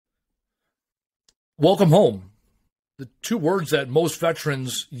Welcome home. The two words that most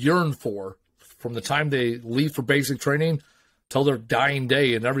veterans yearn for from the time they leave for basic training till their dying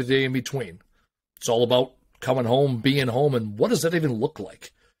day and every day in between. It's all about coming home, being home, and what does that even look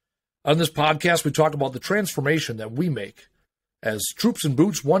like? On this podcast, we talk about the transformation that we make as troops in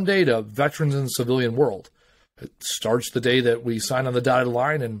boots one day to veterans in the civilian world. It starts the day that we sign on the dotted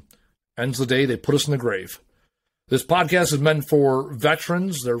line and ends the day they put us in the grave. This podcast is meant for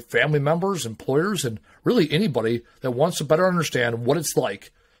veterans, their family members, employers, and really anybody that wants to better understand what it's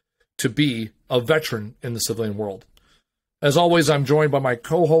like to be a veteran in the civilian world. As always, I'm joined by my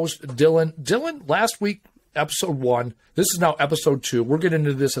co-host, Dylan. Dylan, last week, episode 1. This is now episode 2. We're getting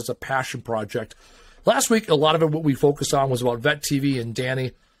into this as a passion project. Last week, a lot of it, what we focused on was about Vet TV and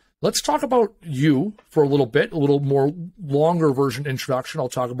Danny. Let's talk about you for a little bit, a little more longer version introduction. I'll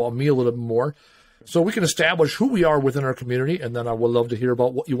talk about me a little bit more, so we can establish who we are within our community, and then I would love to hear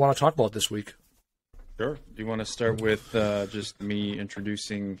about what you want to talk about this week. Sure. Do you want to start with just me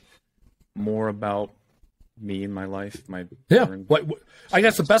introducing more about me and my life? I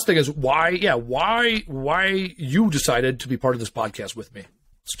guess the best thing is why you decided to be part of this podcast with me.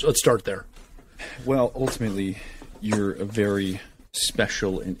 Let's start there. Well, ultimately, you're a very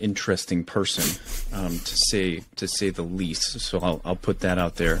special and interesting person, to say the least. So I'll put that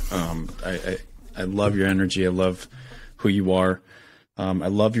out there. I love your energy. I love who you are. I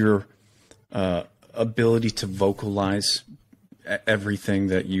love your ability to vocalize everything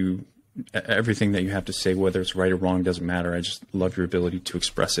that you have to say, whether it's right or wrong, doesn't matter. I just love your ability to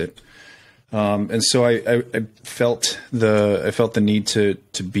express it. And so I felt the need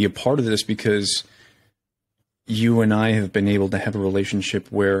to be a part of this because you and I have been able to have a relationship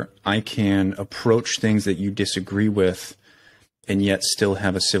where I can approach things that you disagree with and yet still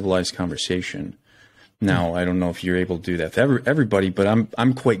have a civilized conversation. Now, I don't know if you're able to do that for everybody, but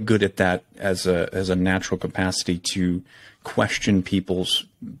I'm quite good at that as a natural capacity to question people's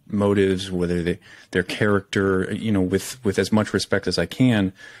motives, whether their character, with as much respect as I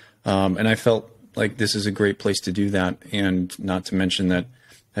can. And I felt like this is a great place to do that. And not to mention that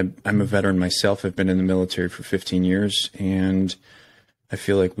I'm a veteran myself. I've been in the military for 15 years, and I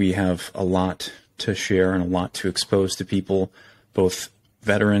feel like we have a lot to share and a lot to expose to people, both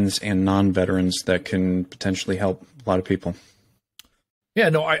veterans and non-veterans, that can potentially help a lot of people. Yeah,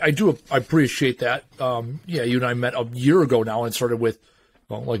 no, I appreciate that. You and I met a year ago now, and started with,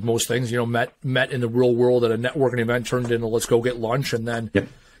 well, like most things, met in the real world at a networking event, turned into let's go get lunch, and then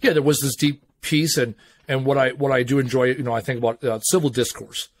there was this deep piece, and what I do enjoy, I think about civil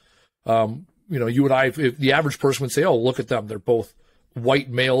discourse. You and I, if the average person would say, oh, look at them, they're both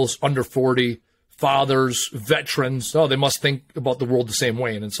white males under 40, fathers, veterans. Oh, they must think about the world the same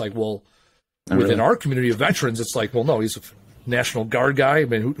way. And it's like, well, within our community of veterans, it's like, well, no, he's a National Guard guy. I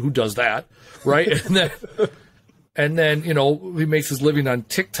mean, who does that, right? and then he makes his living on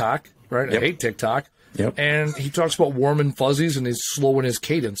TikTok, right? Yep. I hate TikTok. Yep. And he talks about warm and fuzzies, and he's slow in his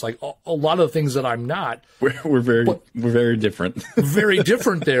cadence. Like a lot of the things that I'm not. We're very different. Very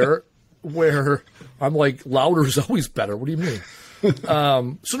different there, where I'm like, louder is always better. What do you mean?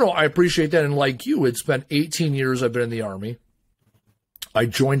 So no, I appreciate that. And like you, it's been 18 years I've been in the Army. I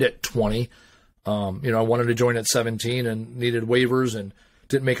joined at 20. I wanted to join at 17 and needed waivers and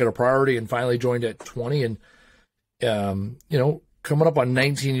didn't make it a priority, and finally joined at 20. And, coming up on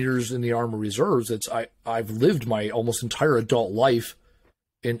 19 years in the Army Reserves, I've lived my almost entire adult life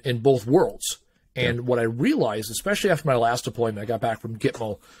in both worlds. And what I realized, especially after my last deployment, I got back from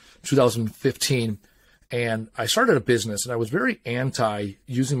Gitmo 2015, and I started a business, and I was very anti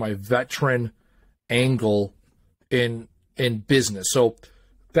using my veteran angle in business. So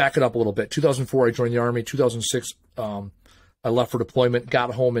back it up a little bit. 2004, I joined the Army. 2006, I left for deployment,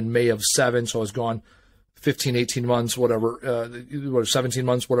 got home in May of 7, so I was gone 15, 18 months, whatever, 17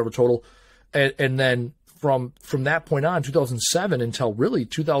 months, whatever total. And then from that point on, 2007 until really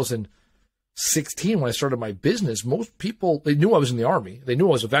 2016, when I started my business, most people, they knew I was in the Army. They knew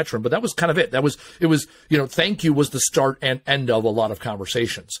I was a veteran, but that was kind of it. It was, thank you was the start and end of a lot of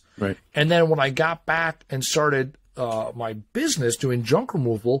conversations. Right. And then when I got back and started my business doing junk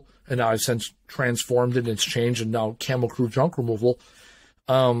removal, and now I've since transformed it, and it's changed, and now Camel Crew Junk Removal,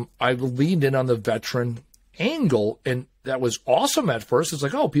 I leaned in on the veteran angle, and that was awesome at first. It's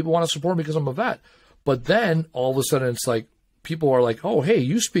like, oh, people want to support me because I'm a vet. But then all of a sudden it's like, people are like, oh, hey,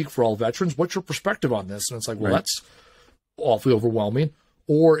 you speak for all veterans. What's your perspective on this? And it's like, well, that's awfully overwhelming.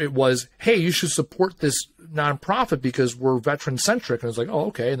 Or it was, hey, you should support this nonprofit because we're veteran centric. And it's like, oh,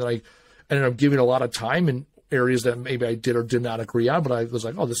 okay. And then I ended up giving a lot of time in areas that maybe I did or did not agree on, but I was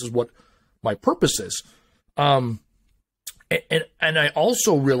like, oh, this is what my purpose is. And I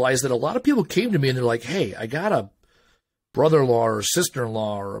also realized that a lot of people came to me and they're like, hey, I got a brother-in-law or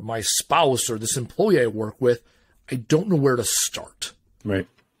sister-in-law or my spouse or this employee I work with. I don't know where to start. Right.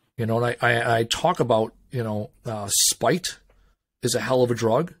 You know, and I talk about, spite is a hell of a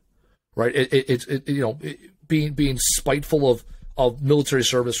drug, right? Being spiteful of military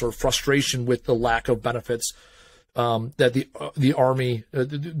service or frustration with the lack of benefits that the Army, the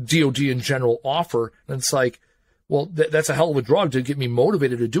DOD in general offer. And it's like, well, that's a hell of a drug to get me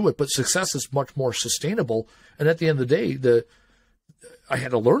motivated to do it, but success is much more sustainable. And at the end of the day, I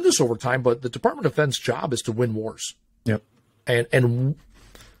had to learn this over time, but the Department of Defense job is to win wars. Yep. And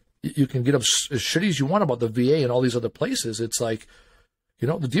you can get as shitty as you want about the VA and all these other places. It's like, the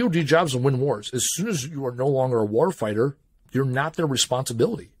DOD job is to win wars. As soon as you are no longer a war fighter, you're not their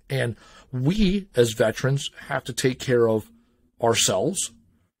responsibility. And we, as veterans, have to take care of ourselves.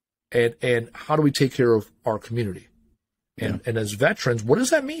 And how do we take care of our community? And as veterans, what does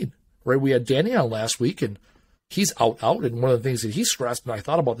that mean? Right? We had Danny on last week, and he's out. And one of the things that he stressed, and I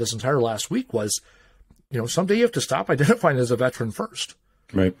thought about this entire last week, was, someday you have to stop identifying as a veteran first.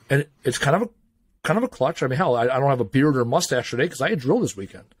 Right. And it's kind of a clutch. I mean, hell, I don't have a beard or mustache today because I had drill this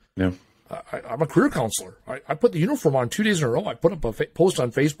weekend. Yeah. I'm a career counselor. I put the uniform on 2 days in a row. I put up a post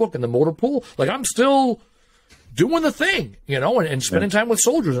on Facebook in the motor pool. Like, I'm still doing the thing, and spending time with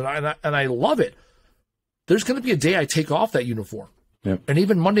soldiers, and I love it. There's going to be a day I take off that uniform, and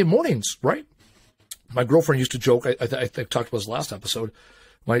even Monday mornings, right? My girlfriend used to joke. I think I talked about this last episode.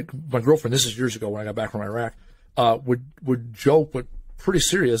 My girlfriend, this is years ago when I got back from Iraq, would joke, but pretty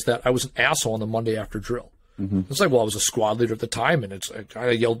serious, that I was an asshole on the Monday after drill. Mm-hmm. It's like, well, I was a squad leader at the time, and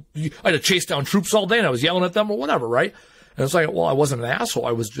I yelled. I had to chase down troops all day, and I was yelling at them or whatever, right? And it's like, well, I wasn't an asshole.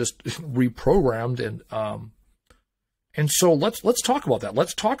 I was just reprogrammed, and so let's talk about that.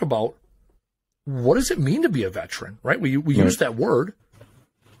 Let's talk about what does it mean to be a veteran, right? We use that word,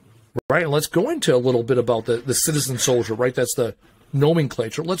 right? And let's go into a little bit about the citizen soldier, right? That's the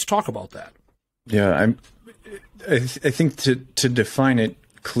nomenclature. Let's talk about that. Yeah, I think to define it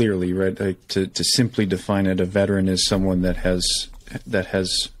clearly, right? Like to simply define it, a veteran is someone that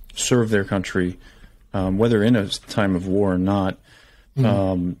has served their country, whether in a time of war or not,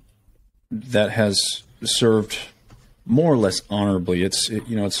 that has served more or less honorably.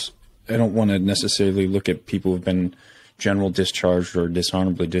 I don't want to necessarily look at people who've been general discharged or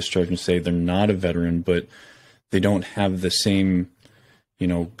dishonorably discharged and say they're not a veteran, but they don't have the same,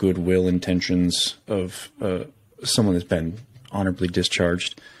 goodwill intentions of someone that's been honorably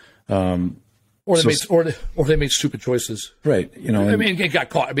discharged. Or they made stupid choices. Right. I mean, it got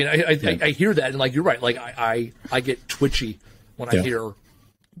caught. I mean, I hear that, and like, you're right. Like, I get twitchy when I hear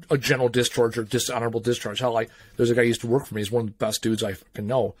a general discharge or dishonorable discharge. Hell, there's a guy who used to work for me. He's one of the best dudes I can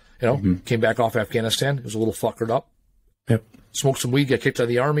know. Came back off Afghanistan. He was a little fuckered up. Yep. Smoked some weed, got kicked out of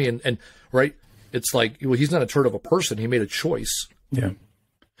the Army, and right. It's like, well, he's not a turd of a person. He made a choice. Yeah.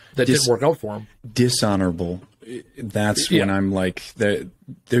 That didn't work out for him. Dishonorable. That's when I'm like,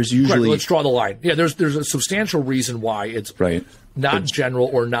 there's usually... Right, let's draw the line. Yeah, there's a substantial reason why it's not general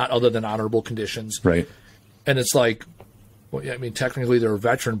or not other than honorable conditions. Right. And it's like, well, yeah, I mean, technically they're a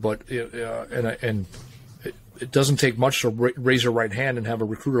veteran, but it doesn't take much to raise your right hand and have a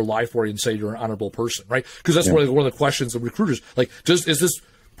recruiter lie for you and say you're an honorable person, right? Because that's one of the questions of recruiters. Like, is this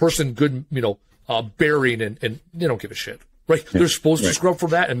person good, bearing, and they don't give a shit. Right. They're supposed to scrub for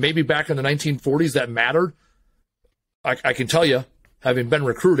that. And maybe back in the 1940s that mattered. I can tell you, having been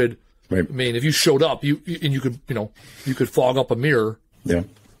recruited, I mean, if you showed up, you could fog up a mirror. Yeah.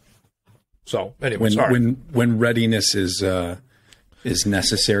 So anyway, when readiness is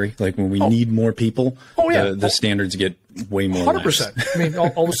necessary, like when we need more people, the standards get way more. 100%. I mean,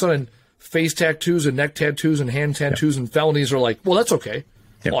 all of a sudden, face tattoos and neck tattoos and hand tattoos and felonies are like, well, that's okay.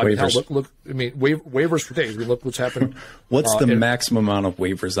 Yeah, well, waivers. Look. I mean, waivers for days. I mean, look what's happened. What's the maximum amount of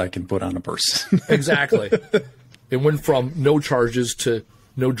waivers I can put on a person? Exactly. It went from no charges to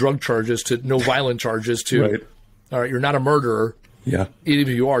no drug charges to no violent charges to, all right, you're not a murderer. Yeah. Even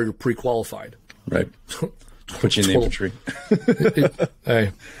if you are, you're pre-qualified. Right. Put you in the infantry.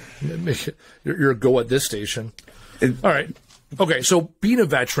 Hey, you're a go at this station. All right. Okay. So being a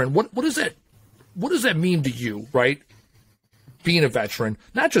veteran, what does that mean to you, right? Being a veteran,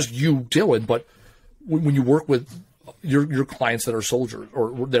 not just you, Dylan, but when you work with your clients that are soldiers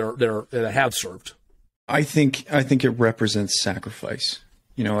or that have served. I think it represents sacrifice.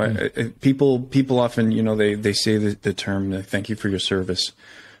 People often, they say the term, thank you for your service.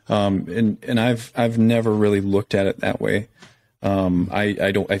 And I've never really looked at it that way.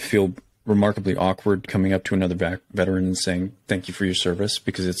 I feel remarkably awkward coming up to another veteran and saying, thank you for your service,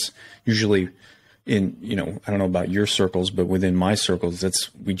 because it's usually I don't know about your circles, but within my circles,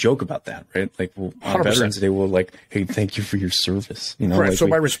 we joke about that, right? Like, on 100%. Veterans Day, we'll like, hey, thank you for your service. Right. Like so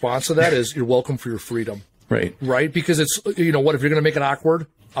my response to that is, you're welcome for your freedom. Right. Right. Because it's, you know what, if you're going to make it awkward,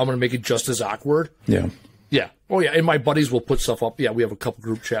 I'm going to make it just as awkward. Yeah. Yeah. Oh, yeah. And my buddies will put stuff up. Yeah. We have a couple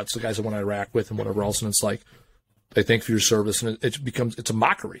group chats, the guys I went to Iraq with and whatever else. And it's like, they thank you for your service. And it's a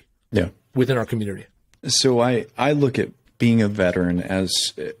mockery. Yeah. Within our community. So I look at being a veteran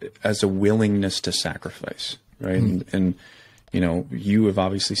as a willingness to sacrifice, right? And you have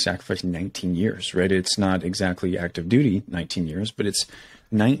obviously sacrificed 19 years, right? It's not exactly active duty 19 years, but it's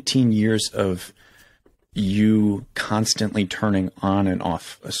 19 years of you constantly turning on and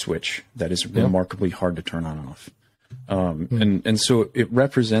off a switch that is remarkably hard to turn on and off. And so it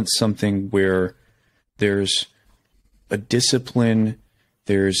represents something where there's a discipline,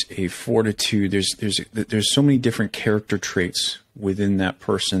 there's a fortitude, there's so many different character traits within that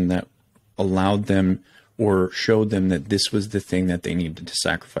person that allowed them or showed them that this was the thing that they needed to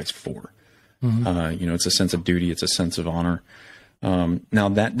sacrifice for. It's a sense of duty, it's a sense of honor. Now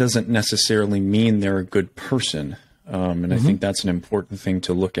that doesn't necessarily mean they're a good person. And I think that's an important thing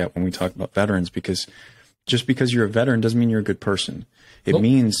to look at when we talk about veterans, because just because you're a veteran doesn't mean you're a good person. It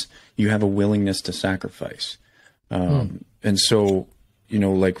means you have a willingness to sacrifice. And so,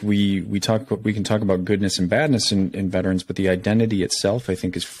 like we can talk about goodness and badness in veterans, but the identity itself, I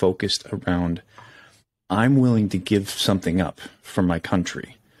think, is focused around, I'm willing to give something up for my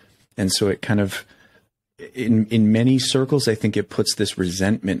country. And so it kind of, in many circles, I think it puts this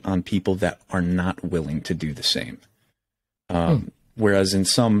resentment on people that are not willing to do the same. Whereas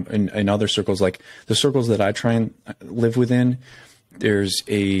in other circles, like the circles that I try and live within, there's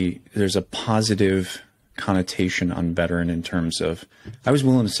a positive connotation on veteran in terms of, I was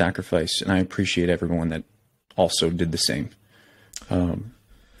willing to sacrifice, and I appreciate everyone that also did the same.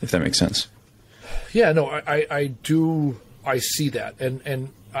 If that makes sense. Yeah, no, I do. I see that. And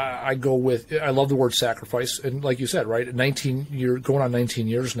I go with, I love the word sacrifice. And like you said, right, going on 19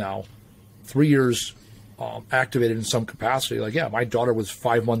 years now, 3 years activated in some capacity. Like, yeah, my daughter was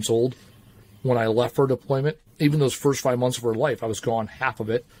 5 months old when I left for deployment. Even those first 5 months of her life, I was gone half of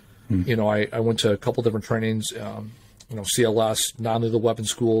it. I went to a couple different trainings, CLS, non-lethal weapons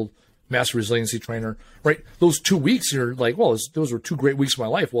school, master resiliency trainer, right? Those 2 weeks, you're like, well, those were 2 great weeks of my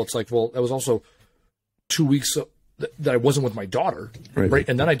life. Well, it's like, well, that was also 2 weeks that I wasn't with my daughter, right?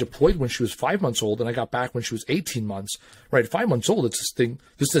 And then I deployed when she was 5 months old, and I got back when she was 18 months, right? 5 months old, it's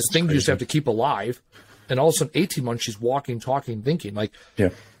this thing you just have to keep alive. And all of a sudden, 18 months, she's walking, talking, thinking. Like,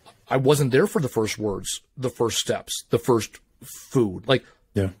 I wasn't there for the first words, the first steps, the first food. Like,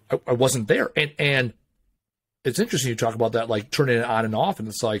 I wasn't there. And it's interesting you talk about that, like turning it on and off. And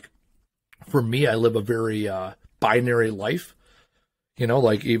it's like, for me, I live a very binary life.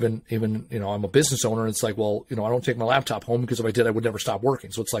 Like even I'm a business owner, and it's like, well, I don't take my laptop home, because if I did, I would never stop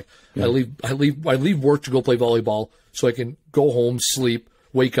working. So it's like, I leave work to go play volleyball so I can go home, sleep,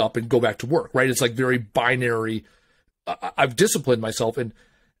 wake up, and go back to work. Right? It's like very binary. I've disciplined myself, and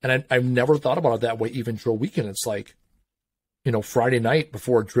I've never thought about it that way. Even drill weekend, it's like, Friday night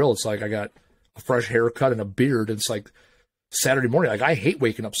before a drill, it's like I got a fresh haircut and a beard. And it's like Saturday morning. Like, I hate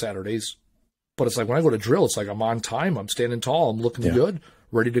waking up Saturdays, but it's like when I go to drill, it's like I'm on time, I'm standing tall, I'm looking good,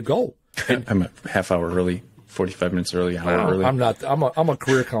 ready to go. And I'm a half hour early, 45 minutes early, an hour early. I'm not. I'm a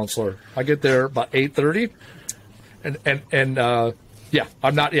career counselor. I get there about 8:30, and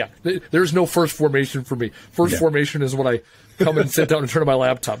I'm not. Yeah, there's no first formation for me. First formation is when I come and sit down and turn on my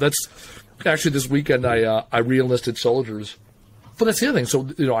laptop. That's actually this weekend. I re-enlisted soldiers. But that's the other thing. So,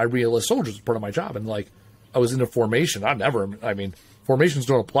 I re-enlist soldiers as part of my job. And, like, I was in a formation. Formations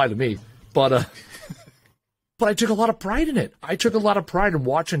don't apply to me. But I took a lot of pride in it. I took a lot of pride in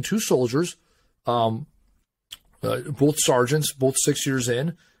watching 2 soldiers, both sergeants, both 6 years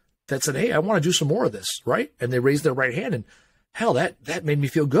in, that said, hey, I want to do some more of this, right? And they raised their right hand. And, hell, that made me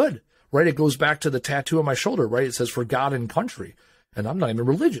feel good, right? It goes back to the tattoo on my shoulder, right? It says, for God and country. And I'm not even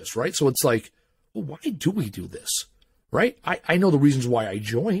religious, right? So it's like, well, why do we do this? Right? I know the reasons why I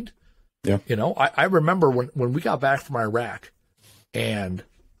joined. Yeah. I remember when we got back from Iraq, and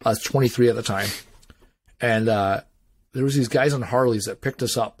I was 23 at the time, and there was these guys on Harleys that picked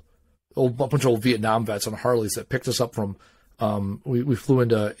us up, a bunch of old Vietnam vets on Harleys that picked us up from, we flew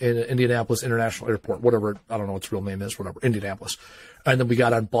into Indianapolis International Airport, whatever, I don't know what its real name is, whatever, Indianapolis. And then we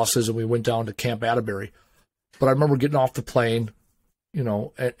got on buses and we went down to Camp Atterbury. But I remember getting off the plane,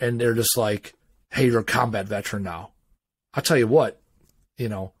 and they're just like, hey, you're a combat veteran now. I'll tell you what, you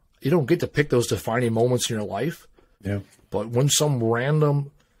don't get to pick those defining moments in your life. Yeah. But when some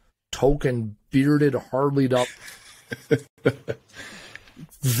random token bearded, Harley'd up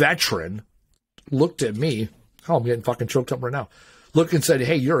veteran looked at me, oh, I'm getting fucking choked up right now, looked and said,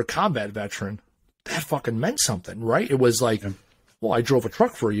 hey, you're a combat veteran, that fucking meant something, right? It was like, well, I drove a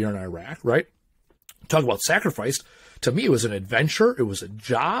truck for a year in Iraq, right? Talk about sacrifice. To me, it was an adventure. It was a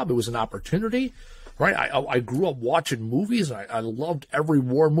job. It was an opportunity, right? I grew up watching movies, and I loved every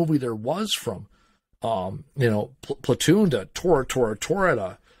war movie there was, from, Platoon to Tora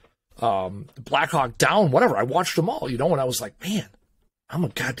to Black Hawk Down, whatever. I watched them all, and I was like, man, I'm a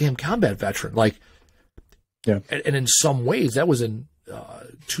goddamn combat veteran. Like, yeah. And in some ways, that was in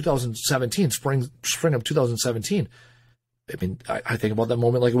 2017, spring of 2017. I mean, I think about that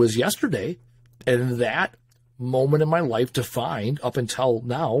moment like it was yesterday, and that moment in my life defined, up until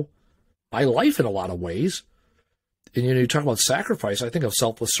now, my life in a lot of ways. And, you talk about sacrifice, I think of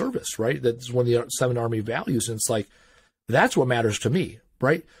selfless service, right? That's one of the 7 Army values. And it's like, that's what matters to me,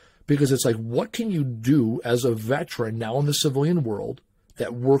 right? Because it's like, what can you do as a veteran now in the civilian world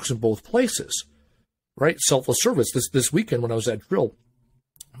that works in both places, right? Selfless service. This weekend when I was at drill,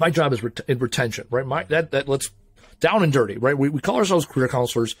 my job is in retention, right? Let's down and dirty, right? We call ourselves career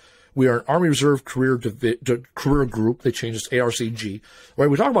counselors. We are an Army Reserve career group. They changed it to ARCG, right?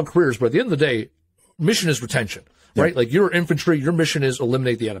 We talk about careers, but at the end of the day, mission is retention, right? Yep. Like, you're infantry, your mission is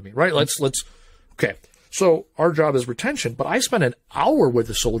eliminate the enemy, right? Okay. So our job is retention, but I spent an hour with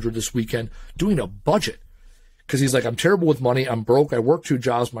a soldier this weekend doing a budget, because he's like, I'm terrible with money. I'm broke. I work 2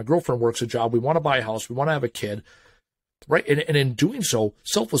 jobs. My girlfriend works a job. We want to buy a house. We want to have a kid, right? And in doing so,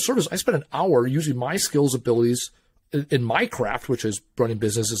 selfless service, I spent an hour using my skills, abilities in my craft, which is running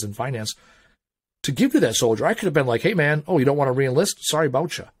businesses and finance, to give to that soldier. I could have been like, hey man, oh, you don't want to re-enlist? Sorry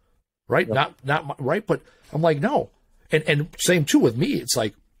about you. Right. Yep. Not right. But I'm like, no. And same too with me. It's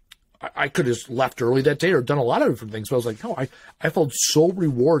like, I could have left early that day or done a lot of different things, but I was like, no, I felt so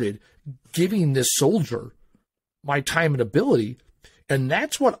rewarded giving this soldier my time and ability. And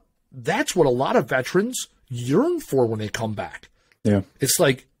that's what a lot of veterans yearn for when they come back. Yeah. It's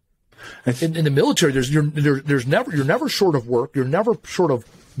like, in the military, you're never short of work. You're never short of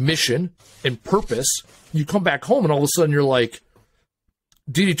mission and purpose. You come back home and all of a sudden you're like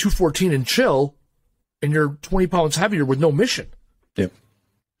DD 214 and chill, and you're 20 pounds heavier with no mission. Yep.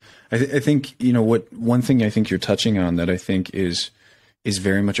 I think, one thing I think you're touching on that I think is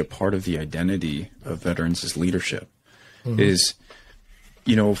very much a part of the identity of veterans is leadership. Mm-hmm. Is,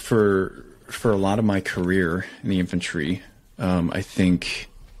 for a lot of my career in the infantry, I think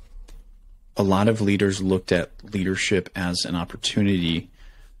a lot of leaders looked at leadership as an opportunity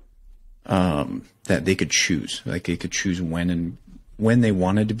that they could choose. Like, they could choose when they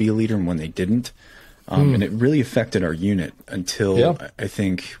wanted to be a leader and when they didn't. And it really affected our unit until I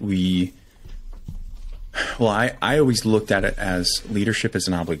think I always looked at it as leadership as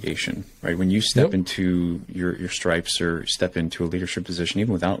an obligation, right? When you step into your stripes or step into a leadership position,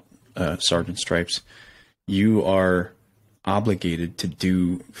 even without sergeant stripes, you are obligated to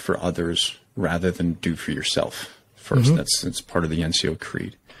do for others rather than do for yourself first. Mm-hmm. That's part of the NCO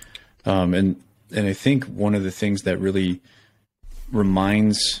creed. And I think one of the things that really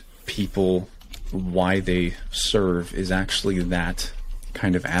reminds people why they serve is actually that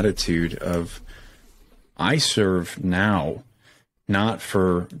kind of attitude of, I serve now, not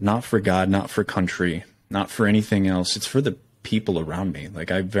for God, not for country, not for anything else. It's for the people around me.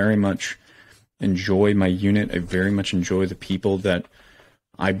 Like, I very much enjoy my unit. I very much enjoy the people that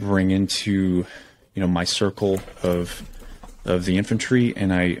I bring into, my circle of the infantry,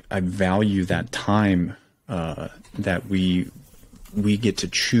 and I value that time that we get to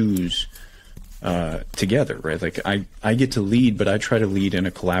choose together, right? Like, I get to lead, but I try to lead in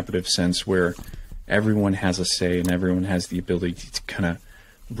a collaborative sense where everyone has a say and everyone has the ability to kind of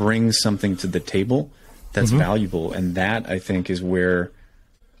bring something to the table that's valuable. And that, I think, is where,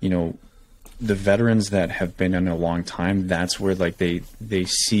 the veterans that have been in a long time, that's where, like, they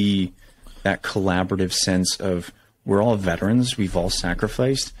see that collaborative sense of, we're all veterans, we've all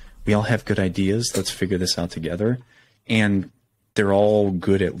sacrificed, we all have good ideas, let's figure this out together. And they're all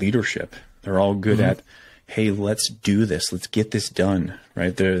good at leadership. They're all good at, hey, let's do this, let's get this done,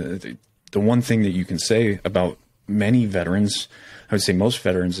 right? The one thing that you can say about many veterans, I would say most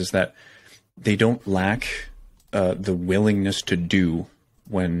veterans, is that they don't lack the willingness to do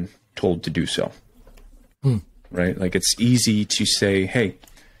when told to do so. Right? Like, it's easy to say, hey,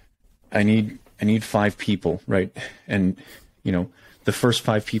 I need 5 people, right? And, the first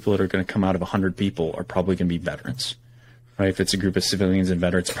 5 people that are going to come out of 100 people are probably going to be veterans, right? If it's a group of civilians and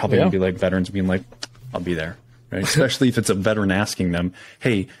veterans, it's probably going to be like veterans being like, I'll be there, right? Especially if it's a veteran asking them,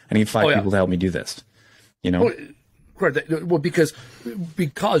 hey, I need 5 people to help me do this, Well, because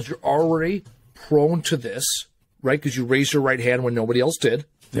you're already prone to this, right? Because you raised your right hand when nobody else did.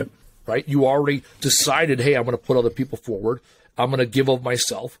 Yep. right? You already decided, hey, I'm going to put other people forward. I'm going to give of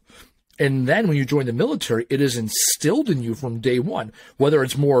myself. And then when you join the military, it is instilled in you from day one, whether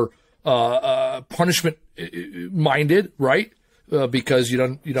it's more punishment minded, right? Because you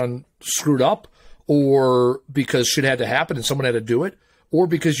done screwed up, or because shit had to happen and someone had to do it, or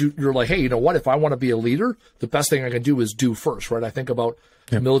because you're like, hey, you know what? If I want to be a leader, the best thing I can do is do first, right? I think about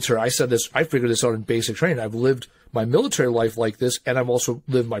the military. I figured this out in basic training. I've lived my military life like this, and I've also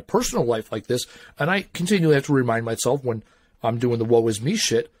lived my personal life like this. And I continually have to remind myself when I'm doing the woe is me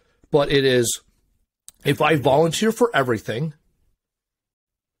shit. But it is, if I volunteer for everything,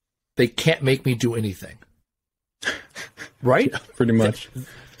 they can't make me do anything. Right? Yeah, pretty much.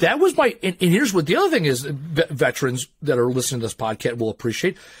 That was and here's what the other thing is, veterans that are listening to this podcast will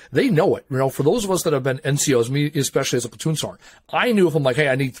appreciate. They know it. You know, for those of us that have been NCOs, me especially as a platoon sergeant, I knew if I'm like, hey,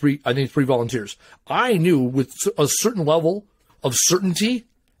 I need three volunteers. I knew with a certain level of certainty,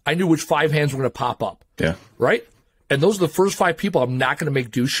 I knew which 5 hands were going to pop up. Yeah. Right? And those are the first 5 people I'm not going to make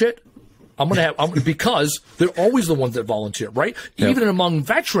do shit. Because they're always the ones that volunteer, right? Yep. Even among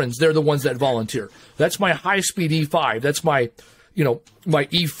veterans, they're the ones that volunteer. That's my high-speed E5. That's my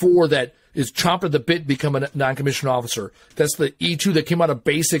E4 that is chomping at the bit, become a non-commissioned officer. That's the E2 that came out of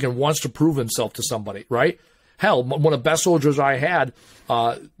basic and wants to prove himself to somebody, right? Hell, one of the best soldiers I had,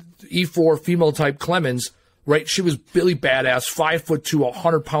 E4 female type Clemens, right? She was Billy Badass, 5'2",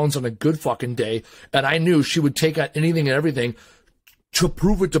 100 pounds on a good fucking day. And I knew she would take on anything and everything to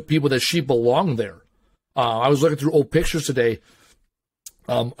prove it to people that she belonged there. I was looking through old pictures today.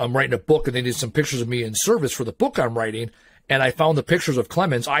 I'm writing a book, and they did some pictures of me in service for the book I'm writing. And I found the pictures of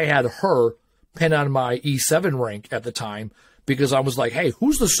Clemens. I had her pinned on my E7 rank at the time because I was like, hey,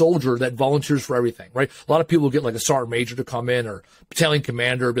 who's the soldier that volunteers for everything, right? A lot of people get like a sergeant major to come in or battalion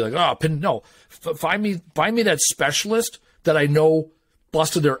commander, be like, find me that specialist that I know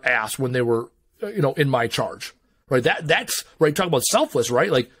busted their ass when they were, in my charge, right? That's right. Talk about selfless,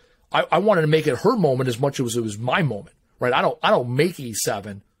 right? Like I wanted to make it her moment as much as it was my moment, right? I don't make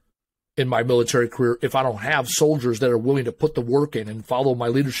E7 in my military career if I don't have soldiers that are willing to put the work in and follow my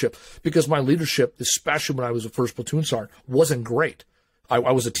leadership, because my leadership, especially when I was a first platoon sergeant, wasn't great. I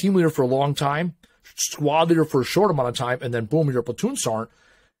was a team leader for a long time, squad leader for a short amount of time, and then boom, you're a platoon sergeant.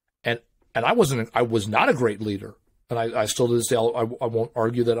 And I was not a great leader. And I still to this day, I won't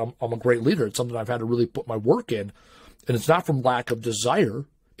argue that I'm a great leader. It's something I've had to really put my work in. And it's not from lack of desire.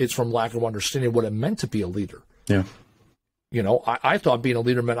 It's from lack of understanding what it meant to be a leader. Yeah. I thought being a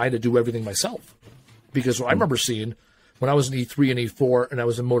leader meant I had to do everything myself. Because I remember seeing when I was in E3 and E4 and I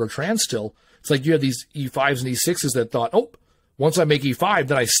was in motor trans still, it's like you had these E5s and E6s that thought, once I make E5,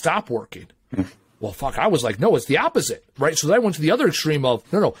 then I stop working. Well, fuck, I was like, no, it's the opposite, right? So then I went to the other extreme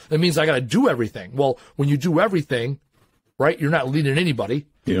of, no, that means I got to do everything. Well, when you do everything, right, you're not leading anybody,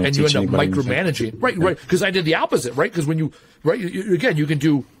 and you end up micromanaging. Right, right, because I did the opposite, right? Because when you can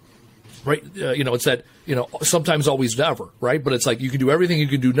do, right, it's that, sometimes, always, never, right? But it's like you can do everything, you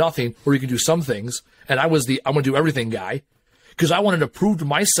can do nothing, or you can do some things. And I'm going to do everything guy, because I wanted to prove to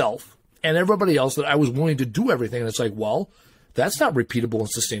myself and everybody else that I was willing to do everything. And it's like, well, that's not repeatable and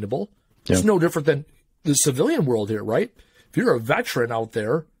sustainable. It's no different than the civilian world here, right? If you're a veteran out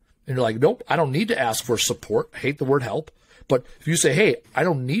there and you're like, nope, I don't need to ask for support. I hate the word help. But if you say, hey, I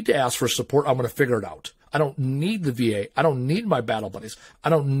don't need to ask for support, I'm going to figure it out. I don't need the VA. I don't need my battle buddies. I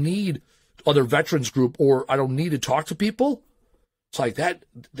don't need other veterans group, or I don't need to talk to people. It's like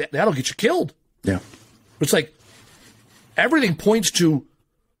that'll get you killed. Yeah. It's like everything points to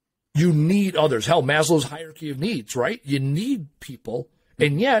you need others. Hell, Maslow's hierarchy of needs, right? You need people.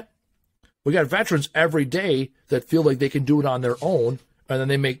 And yet we got veterans every day that feel like they can do it on their own, and then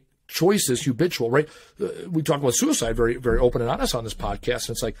they make choices habitual, right? We talk about suicide very, very open and honest on this podcast.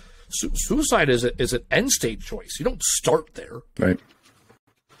 And it's like suicide is an end state choice. You don't start there. Right.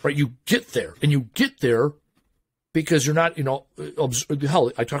 Right. You get there, and you get there because you're not,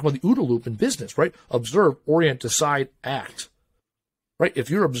 hell, I talk about the OODA loop in business, right? Observe, orient, decide, act. Right?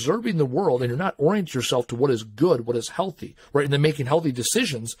 If you're observing the world and you're not orienting yourself to what is good, what is healthy, right, and then making healthy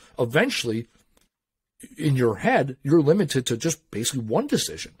decisions, eventually, in your head, you're limited to just basically one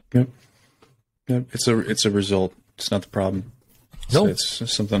decision. Yep. It's a result. It's not the problem. No.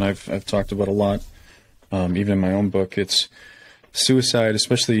 It's something I've talked about a lot, even in my own book. It's suicide,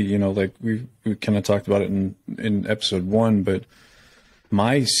 especially, like we kind of talked about it in episode 1, but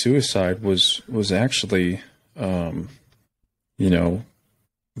my suicide was actually,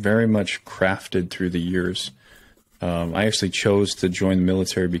 very much crafted through the years. I actually chose to join the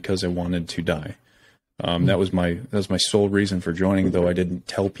military because I wanted to die. That was my sole reason for joining, though I didn't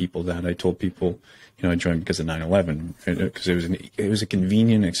tell people that. I told people, I joined because of 9/11, because it was a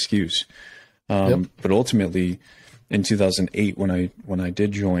convenient excuse. But ultimately, in 2008, when I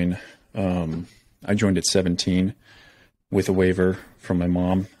did join, I joined at 17 with a waiver from my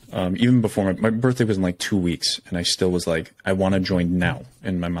mom. Even before my birthday was in like 2 weeks, and I still was like, I want to join now.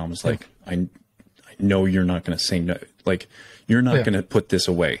 And my mom was like, I know you're not going to say no. Like, you're not going to put this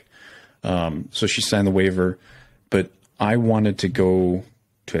away. So she signed the waiver, but I wanted to go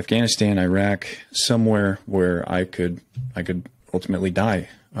to Afghanistan, Iraq, somewhere where I could ultimately die.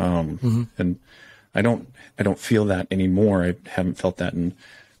 And I don't feel that anymore. I haven't felt that in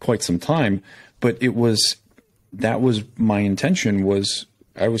quite some time, but that was my intention. Was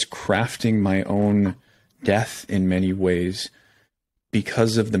I was crafting my own death in many ways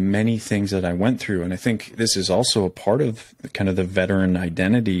because of the many things that I went through. And I think this is also a part of kind of the veteran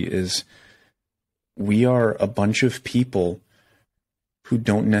identity, is we are a bunch of people who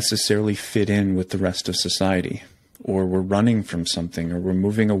don't necessarily fit in with the rest of society, or we're running from something, or we're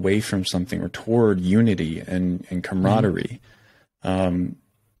moving away from something, or toward unity and camaraderie.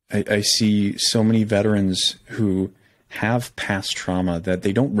 I see so many veterans who have past trauma that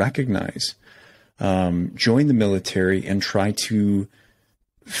they don't recognize, join the military and try to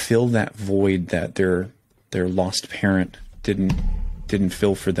fill that void that their lost parent didn't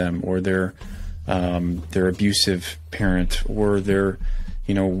fill for them, or their abusive parent, or their,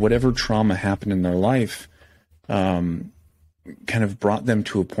 whatever trauma happened in their life, kind of brought them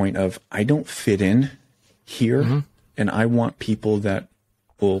to a point of, I don't fit in here, and I want people that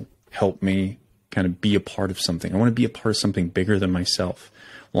will help me kind of be a part of something. I want to be a part of something bigger than myself.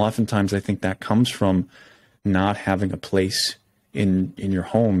 Well, oftentimes I think that comes from not having a place in your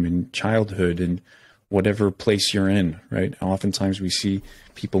home, in childhood, and whatever place you're in, right? Oftentimes we see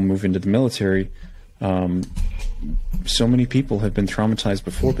people move into the military. So many people have been traumatized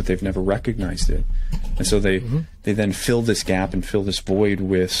before, but they've never recognized it. And so they then fill this gap and fill this void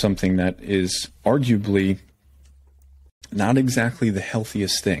with something that is arguably not exactly the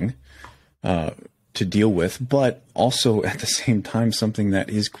healthiest thing to deal with, but also at the same time something that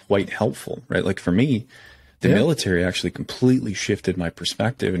is quite helpful, right? Like for me, the military actually completely shifted my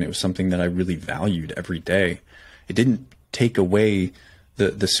perspective, and it was something that I really valued every day. It didn't take away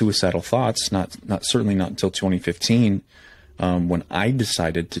the suicidal thoughts, certainly not until 2015, when I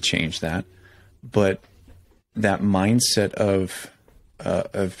decided to change that. But that mindset of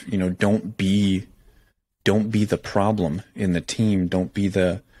don't be the problem in the team, don't be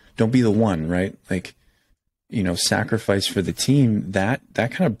the one, right? Like, sacrifice for the team, that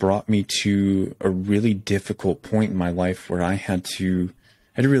kind of brought me to a really difficult point in my life where I had to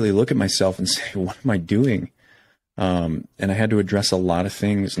really look at myself and say, what am I doing? And I had to address a lot of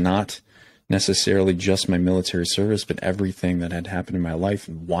things, not necessarily just my military service, but everything that had happened in my life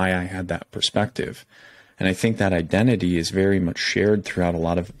and why I had that perspective. And I think that identity is very much shared throughout a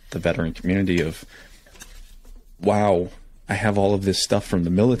lot of the veteran community of, wow, I have all of this stuff from the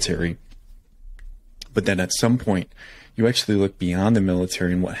military. But then at some point, you actually look beyond the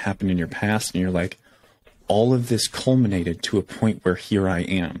military and what happened in your past, and you're like, all of this culminated to a point where here I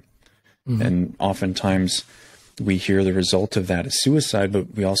am. And oftentimes we hear the result of that as suicide,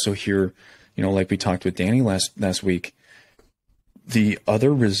 but we also hear, like we talked with Danny last week, the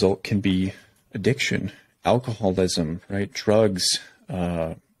other result can be addiction, alcoholism, right? Drugs,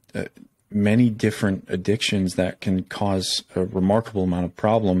 many different addictions that can cause a remarkable amount of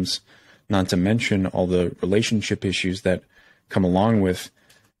problems, not to mention all the relationship issues that come along with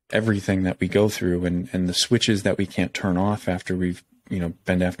everything that we go through, and the switches that we can't turn off after we've,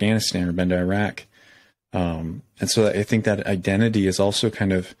 been to Afghanistan or been to Iraq. And so I think that identity is also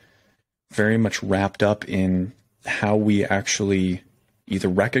kind of very much wrapped up in how we actually either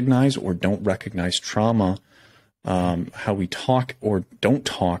recognize or don't recognize trauma, how we talk or don't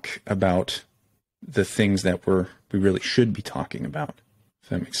talk about the things that we really should be talking about. If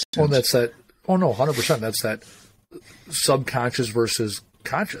that makes sense. Well, that's that. Oh no, 100%. That's that subconscious versus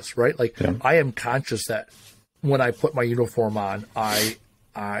conscious, right? Like I am conscious that when I put my uniform on, I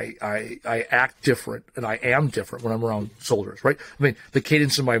act different, and I am different when I'm around soldiers, right? I mean, the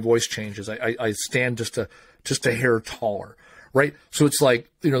cadence of my voice changes. I stand just a hair taller, right? So it's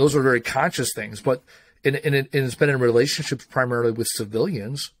like, those are very conscious things, but it's been in relationships primarily with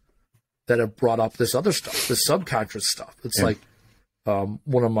civilians that have brought up this other stuff, this subconscious stuff. It's like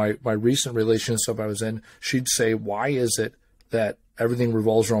one of my recent relationships I was in, she'd say, why is it that everything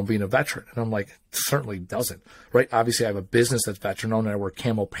revolves around being a veteran? And I'm like, it certainly doesn't, right? Obviously, I have a business that's veteran-owned, and I wear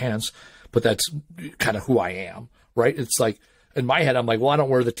camo pants, but that's kind of who I am, right? It's like, in my head, I'm like, well, I don't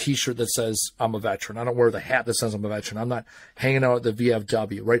wear the T-shirt that says I'm a veteran. I don't wear the hat that says I'm a veteran. I'm not hanging out at the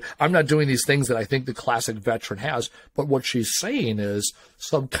VFW, right? I'm not doing these things that I think the classic veteran has. But what she's saying is,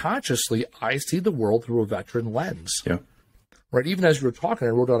 subconsciously, I see the world through a veteran lens. Yeah. Right. Even as you were talking,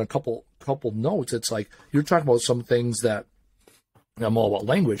 I wrote down a couple notes. It's like you're talking about some things that, I'm all about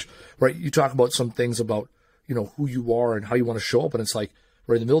language, right? You talk about some things about, who you are and how you want to show up. And it's like,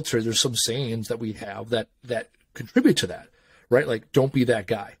 right, in the military, there's some sayings that we have that contribute to that, right? Like, don't be that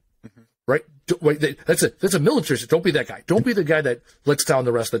guy, right? That's a military. Don't be that guy. Don't be the guy that lets down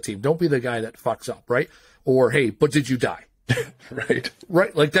the rest of the team. Don't be the guy that fucks up, right? Or, hey, but did you die? Right.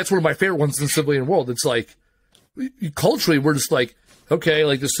 Right. Like, that's one of my favorite ones in the civilian world. It's like, culturally, we're just like, okay,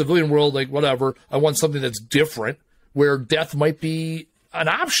 like the civilian world, like whatever. I want something that's different where death might be an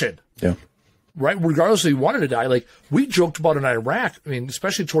option. Yeah. Right. Regardless if you wanted to die. Like we joked about in Iraq. I mean,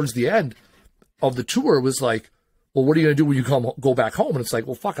 especially towards the end of the tour, it was like, well, what are you going to do when you go back home? And it's like,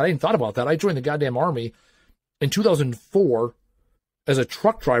 well, fuck, I didn't thought about that. I joined the goddamn army in 2004 as a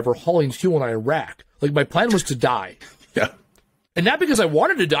truck driver hauling fuel in Iraq. Like my plan was to die. Yeah. And not because I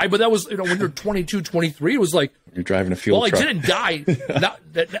wanted to die, but that was, when you're 22, 23, it was like, you're driving a fuel truck. Well, I didn't die.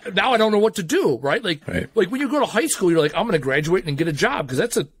 Now I don't know what to do, right? Like when you go to high school, you're like, I'm going to graduate and get a job because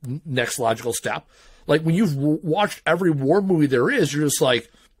that's a next logical step. Like when you've watched every war movie there is, you're just like,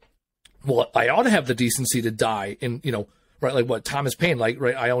 well, I ought to have the decency to die. And, right, like what Thomas Paine, like,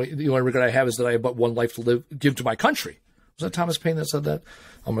 right, the only regret I have is that I have but one life to give to my country. Was that Thomas Paine that said that?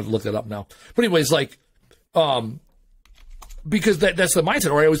 I'm going to look that up now. But anyways, like, because that's the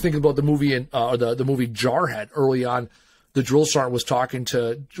mindset. Or I was thinking about the movie the movie Jarhead early on. The drill sergeant was talking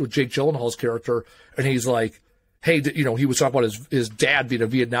to Jake Gyllenhaal's character, and he's like, "Hey, he was talking about his dad being a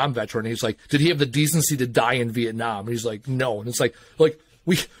Vietnam veteran. And he's like, did he have the decency to die in Vietnam? And he's like, no. And it's like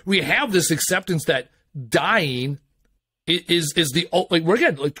we have this acceptance that dying is the we're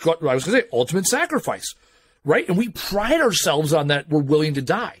again I was going to say ultimate sacrifice, right? And we pride ourselves on that. We're willing to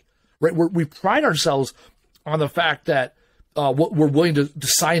die, right? We pride ourselves on the fact that. We're willing to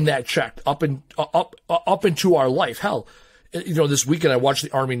sign that check up into our life. Hell, this weekend I watched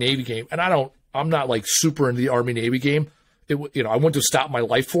the Army Navy game, and I'm not like super into the Army Navy game. I went to stop my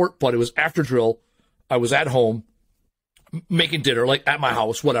life for it, but it was after drill. I was at home making dinner, like at my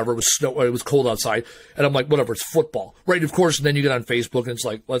house, whatever. It was snow, it was cold outside, and I'm like, whatever, it's football, right? Of course, and then you get on Facebook and it's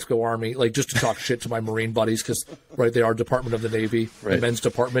like, let's go Army, like just to talk shit to my Marine buddies because, right, they are Department of the Navy, right. The men's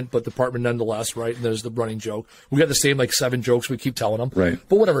department, but department nonetheless, right? And there's the running joke. We got the same like 7 jokes we keep telling them, right?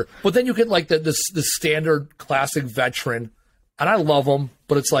 But whatever. But then you get like the standard classic veteran, and I love them,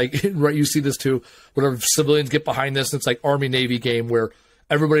 but it's like, right? You see this too. Whenever civilians get behind this, and it's like Army Navy game where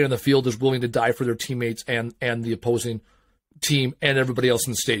everybody on the field is willing to die for their teammates and the opposing team and everybody else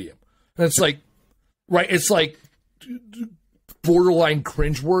in the stadium. And it's like, right, it's like borderline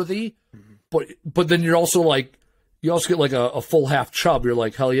cringeworthy, but then you're also like, you also get like a full half chub. You're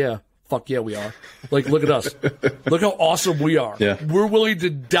like, hell yeah, fuck yeah, we are. Like, look at us. Look how awesome we are. Yeah. We're willing to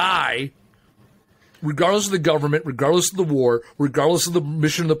die regardless of the government, regardless of the war, regardless of the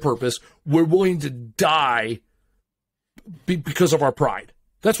mission and the purpose. We're willing to die because of our pride.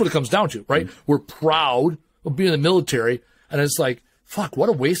 That's what it comes down to, right? We're proud of being in the military. And it's like, fuck, what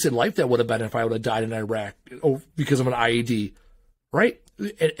a wasted life that would have been if I would have died in Iraq because of an IED, right?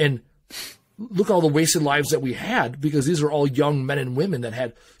 And look at all the wasted lives that we had because these are all young men and women that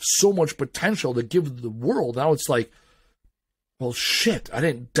had so much potential to give to the world. Now it's like, well, shit, I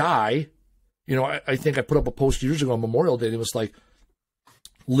didn't die. I think I put up a post years ago on Memorial Day, and it was like,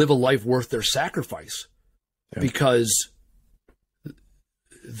 live a life worth their sacrifice. Yeah. Because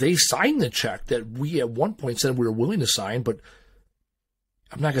they signed the check that we at one point said we were willing to sign, but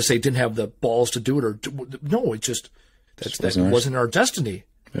I'm not going to say didn't have the balls to do it no, it just that wasn't our destiny.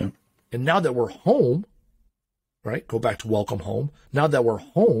 Yeah. And now that we're home, right? Go back to welcome home. Now that we're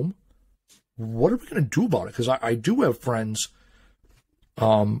home, what are we going to do about it? Because I do have friends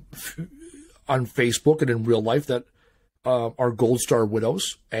on Facebook and in real life that are Gold Star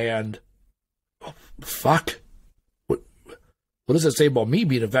widows, and fuck. What does it say about me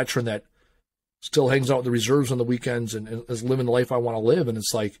being a veteran that still hangs out in the reserves on the weekends and is living the life I want to live? And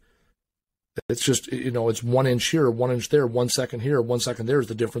it's like, it's just, it's 1 inch here, 1 inch there, 1 second here, 1 second there is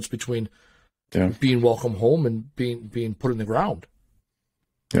the difference between being welcome home and being put in the ground.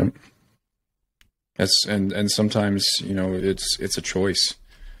 Yeah. And sometimes, it's a choice.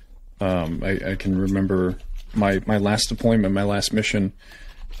 I can remember my last deployment, my last mission,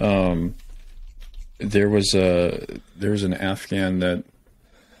 there was an Afghan that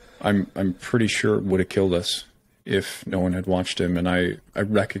I'm pretty sure would have killed us if no one had watched him, and I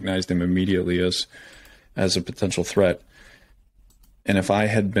recognized him immediately as a potential threat. And if I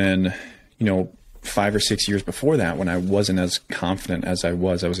had been, 5 or 6 years before that, when I wasn't as confident as I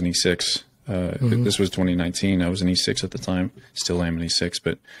was an E6. This was 2019. I was an E6 at the time. Still am an E6,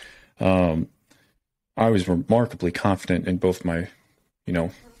 but I was remarkably confident in both my,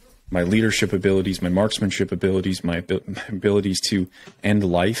 my leadership abilities, my marksmanship abilities, my abilities to end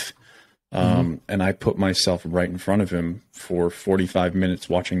life. And I put myself right in front of him for 45 minutes,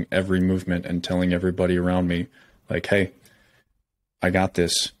 watching every movement and telling everybody around me, like, hey, I got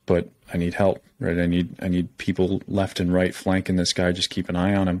this, but I need help, right? I need people left and right flanking this guy. Just keep an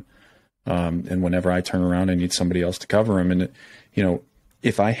eye on him. And whenever I turn around, I need somebody else to cover him. And,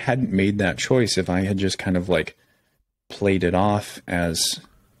 if I hadn't made that choice, if I had just kind of like played it off as,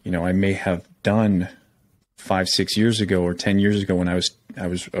 I may have done 5, 6 years ago or 10 years ago when I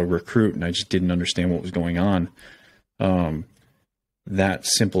was a recruit and I just didn't understand what was going on. That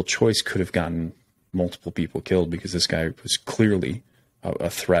simple choice could have gotten multiple people killed because this guy was clearly a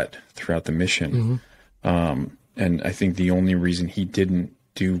threat throughout the mission. And I think the only reason he didn't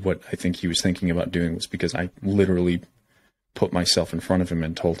do what I think he was thinking about doing was because I literally put myself in front of him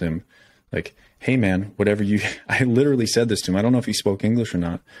and told him, like, hey man, I literally said this to him. I don't know if he spoke English or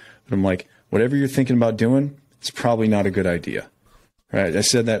not, but I'm like, whatever you're thinking about doing, it's probably not a good idea. Right. I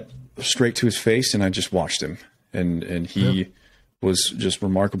said that straight to his face and I just watched him and he was just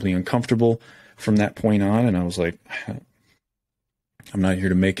remarkably uncomfortable from that point on. And I was like, I'm not here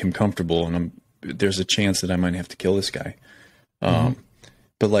to make him comfortable. And there's a chance that I might have to kill this guy.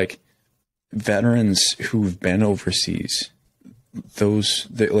 But like veterans who've been overseas,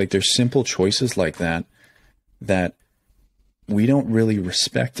 there's simple choices like that we don't really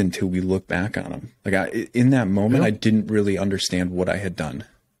respect until we look back on them. Like in that moment, I didn't really understand what I had done.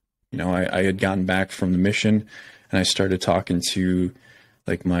 I had gotten back from the mission and I started talking to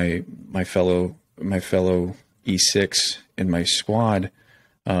like my fellow E6 in my squad.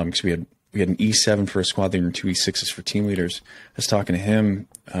 Cause we had an E7 for a squad leader and 2 E6s for team leaders. I was talking to him,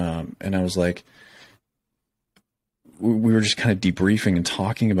 and I was like, we were just kind of debriefing and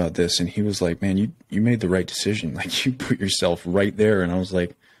talking about this. And he was like, man, you made the right decision. Like you put yourself right there. And I was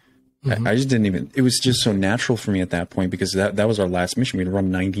like, I just didn't even, it was just so natural for me at that point because that was our last mission. We had run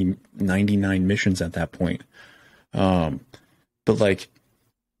 99 missions at that point. But like,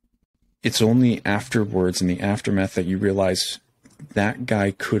 it's only afterwards in the aftermath that you realize that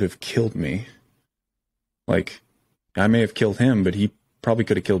guy could have killed me. Like I may have killed him, but he probably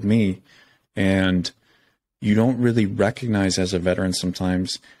could have killed me. And you don't really recognize as a veteran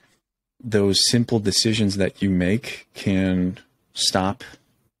sometimes those simple decisions that you make can stop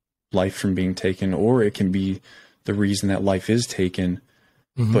life from being taken, or it can be the reason that life is taken,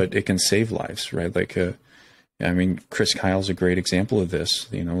 but it can save lives, right? Like, Chris Kyle's a great example of this.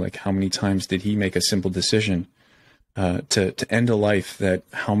 Like how many times did he make a simple decision to end a life that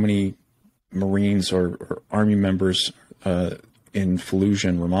how many Marines or Army members in Fallujah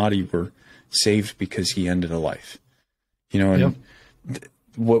and Ramadi were saved because he ended a life, and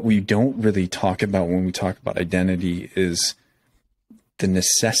what we don't really talk about when we talk about identity is the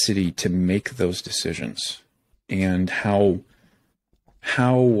necessity to make those decisions and how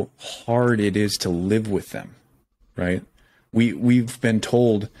hard it is to live with them, right? We've been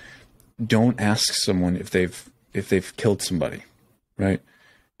told, don't ask someone if they've killed somebody, right?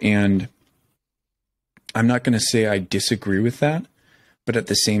 And I'm not going to say I disagree with that, but at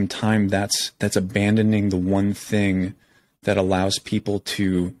the same time, that's abandoning the one thing that allows people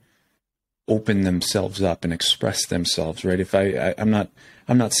to open themselves up and express themselves, right? If I'm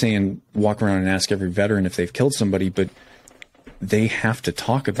not saying walk around and ask every veteran if they've killed somebody, but they have to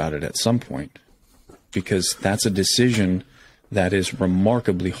talk about it at some point because that's a decision that is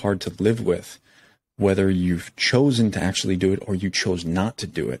remarkably hard to live with, whether you've chosen to actually do it or you chose not to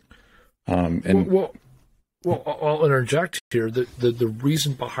do it. Well, I'll interject here. The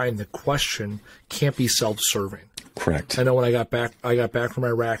reason behind the question can't be self-serving. Correct. I know when I got back from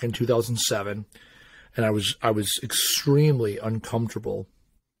Iraq in 2007, and I was extremely uncomfortable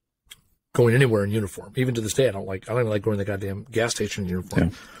going anywhere in uniform. Even to this day, I don't even like going to the goddamn gas station in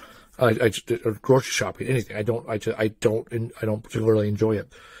uniform. Yeah. Or grocery shopping, anything. I don't particularly enjoy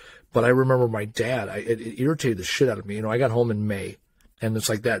it. But I remember my dad. It irritated the shit out of me. I got home in May, and it's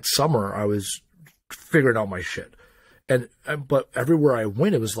like that summer I was figuring out my shit. But everywhere I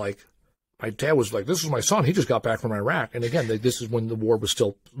went, it was like, my dad was like, this is my son. He just got back from Iraq. And again, this is when the war was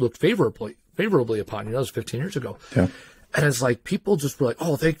still looked favorably upon. It was 15 years ago. Yeah. And it's like, people just were like,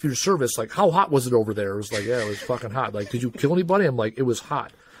 oh, thank you for your service. Like, how hot was it over there? It was like, yeah, it was fucking hot. Like, did you kill anybody? I'm like, it was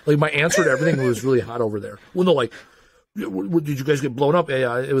hot. Like, my answer to everything was really hot over there. Well, no, like, Did you guys get blown up?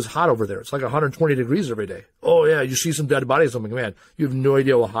 Yeah, it was hot over there. It's like 120 degrees every day. Oh, yeah, you see some dead bodies. I'm like, man, you have no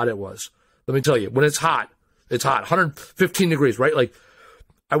idea how hot it was. Let me tell you, when it's hot. 115 degrees, right? Like,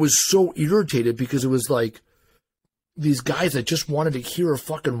 I was so irritated because it was like these guys that just wanted to hear a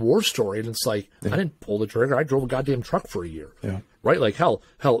fucking war story. And it's like, I didn't pull the trigger. I drove a goddamn truck for a year. Yeah. Right? Like, hell,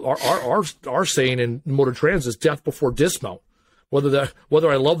 our saying in motor trans is death before dismount. Whether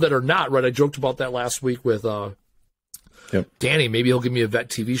I love that or not, right? I joked about that last week with Danny. Maybe he'll give me a vet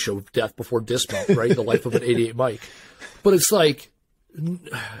TV show, Death Before Dismount, right? The life of an 88 Mike. But it's like,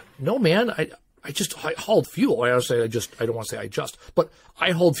 no, man, I hauled fuel. I don't want to say but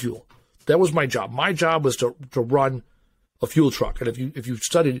I hauled fuel. That was my job. My job was to run a fuel truck. And if you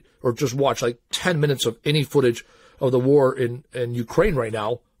studied or just watched like 10 minutes of any footage of the war in Ukraine right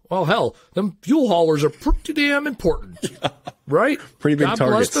now, well, hell, them fuel haulers are pretty damn important, right? Pretty big God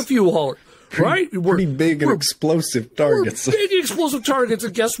targets. Bless the fuel hauler, right? Pretty big and explosive targets. Big explosive targets,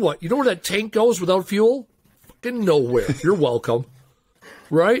 and guess what? You know where that tank goes without fuel? Fucking nowhere. You're welcome,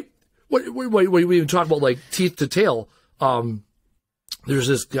 right? What we even talk about, like teeth to tail. There's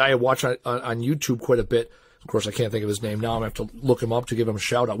this guy I watch on YouTube quite a bit. Of course, I can't think of his name now. I'm going to have to look him up to give him a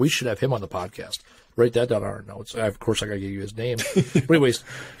shout out. We should have him on the podcast. Write that down on our notes. Of course, I got to give you his name. But anyways,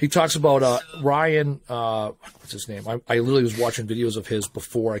 he talks about Ryan. What's his name? I literally was watching videos of his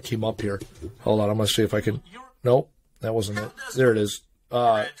before I came up here. Hold on, I'm going to see if I can. No, that wasn't it. There it is.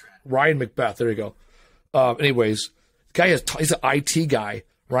 Ryan Macbeth. There you go. Anyways, the guy he's an IT guy.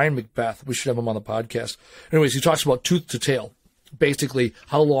 Ryan Macbeth. We should have him on the podcast. Anyways, he talks about tooth to tail. Basically,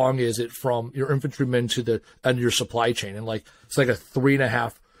 how long is it from your infantryman to the end of your supply chain? And like, it's like a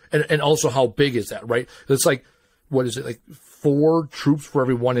 3.5. And also, how big is that, right? It's like, what is it, like 4 troops for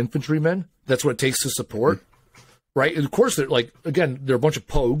every 1 infantryman? That's what it takes to support, right? And of course, they're like, again, they're a bunch of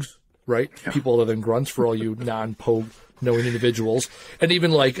pogues, right? Yeah. People other than grunts for all you non-pogue knowing individuals. And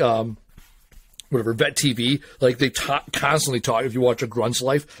even like, whatever, Vet TV, like they constantly talk, if you watch A Grunt's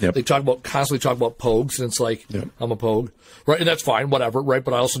Life, they constantly talk about pogues, and it's like, I'm a pogue, right? And that's fine, whatever, right?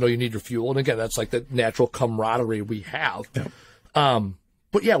 But I also know you need your fuel. And again, that's like the natural camaraderie we have. Yeah.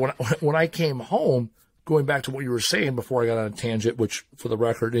 But yeah, when I came home, going back to what you were saying before I got on a tangent, which for the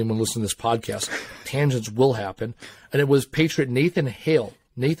record, anyone listening to this podcast, tangents will happen. And it was Patriot Nathan Hale.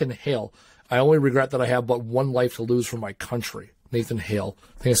 I only regret that I have but 1 life to lose for my country. Nathan Hale.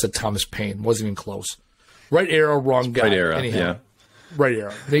 I think I said Thomas Paine. Wasn't even close. Right era, wrong guy. Right era, anyhow. Yeah. Right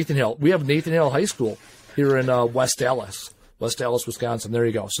era. Nathan Hale. We have Nathan Hale High School here in West Dallas, Wisconsin. There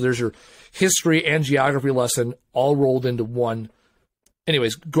you go. So there's your history and geography lesson all rolled into one.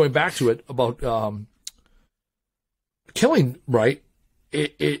 Anyways, going back to it about killing, right?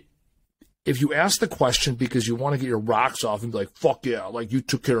 If you ask the question because you want to get your rocks off and be like, fuck yeah, like you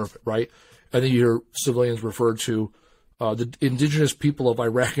took care of it, right? And then you hear civilians refer to the indigenous people of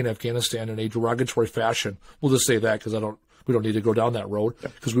Iraq and Afghanistan in a derogatory fashion. We'll just say that because we don't need to go down that road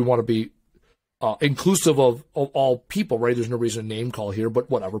because we want to be inclusive of all people, right? There's no reason to name call here, but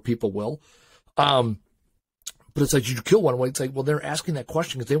whatever, people will. But it's like, you kill one. It's like, well, they're asking that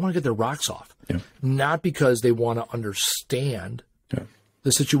question because they want to get their rocks off, not because they want to understand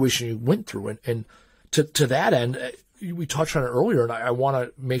the situation you went through. And to that end, we touched on it earlier, and I want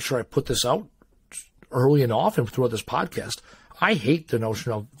to make sure I put this out early and often throughout this podcast. I hate the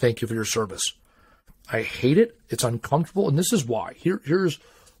notion of thank you for your service. I hate it. It's uncomfortable, and this is why. Here's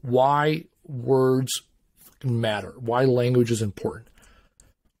why words matter, why language is important.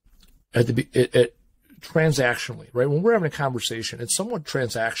 Transactionally, right? When we're having a conversation, it's somewhat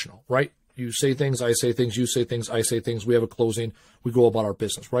transactional, right? You say things, I say things, you say things, I say things, we have a closing, we go about our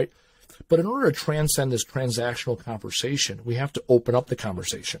business, right? But in order to transcend this transactional conversation, we have to open up the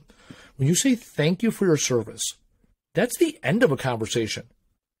conversation. When you say thank you for your service, that's the end of a conversation.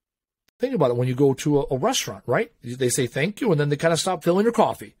 Think about it when you go to a restaurant, right? They say thank you, and then they kind of stop filling your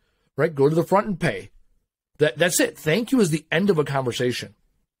coffee, right? Go to the front and pay. That's it. Thank you is the end of a conversation.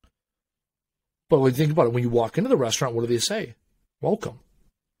 But when you think about it, when you walk into the restaurant, what do they say? Welcome.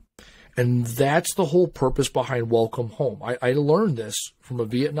 And that's the whole purpose behind welcome home. I learned this from a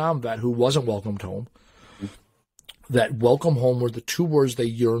Vietnam vet who wasn't welcomed home, that welcome home were the 2 words they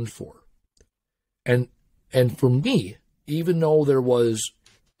yearned for. And for me, even though there was,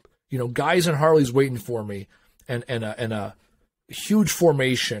 guys and Harleys waiting for me and a huge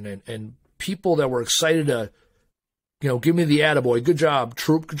formation and people that were excited to, give me the attaboy, good job,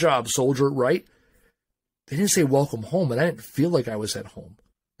 troop, good job, soldier, right? They didn't say welcome home, and I didn't feel like I was at home.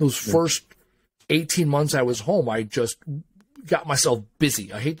 Those first 18 months I was home, I just got myself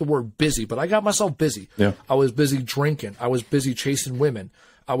busy. I hate the word busy, but I got myself busy. Yeah. I was busy drinking. I was busy chasing women.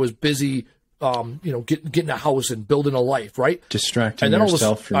 I was busy getting a house and building a life, right? Distracting and then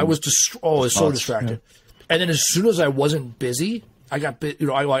yourself. I was so distracted. Yeah. And then as soon as I wasn't busy, I got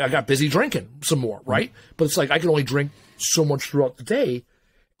busy drinking some more, right? But it's like I could only drink so much throughout the day,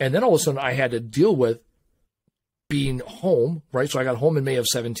 and then all of a sudden I had to deal with being home, right? So I got home in May of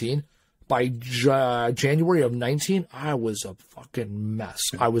 17. By January of 19, I was a fucking mess.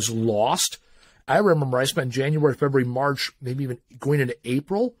 I was lost. I remember I spent January, February, March, maybe even going into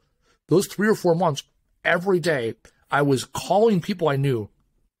April. Those 3 or 4 months, every day, I was calling people I knew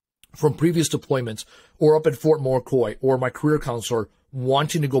from previous deployments or up at Fort McCoy or my career counselor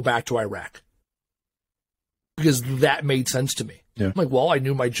wanting to go back to Iraq. Because that made sense to me. Yeah. I'm like, well, I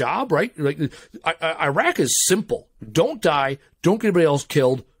knew my job, right? Like, Iraq is simple. Don't die. Don't get anybody else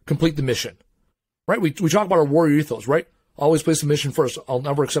killed. Complete the mission, right? We talk about our warrior ethos, right? Always place the mission first. I'll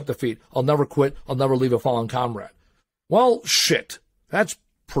never accept defeat. I'll never quit. I'll never leave a fallen comrade. Well, shit. That's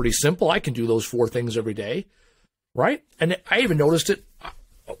pretty simple. I can do those 4 things every day, right? And I even noticed it,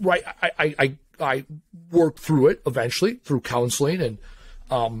 right? I worked through it eventually through counseling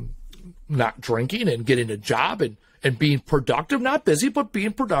and not drinking and getting a job and being productive, not busy, but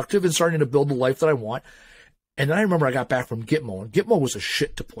being productive and starting to build the life that I want. And then I remember I got back from Gitmo, and Gitmo was a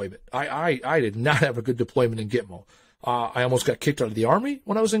shit deployment. I did not have a good deployment in Gitmo. I almost got kicked out of the Army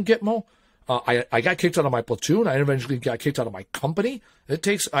when I was in Gitmo. I got kicked out of my platoon. I eventually got kicked out of my company. I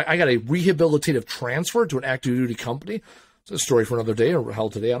got a rehabilitative transfer to an active duty company. It's a story for another day, or hell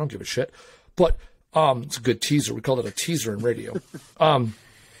today. I don't give a shit. But it's a good teaser. We call it a teaser in radio. But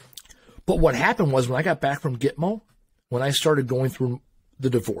what happened was when I got back from Gitmo, when I started going through the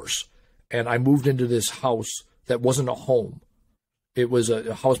divorce, and I moved into this house that wasn't a home. It was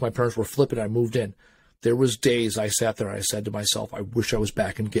a house my parents were flipping. I moved in. There was days I sat there and I said to myself, I wish I was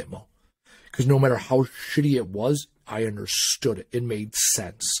back in Gitmo. Because no matter how shitty it was, I understood it. It made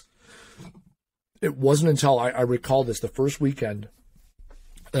sense. It wasn't until I recall this, the first weekend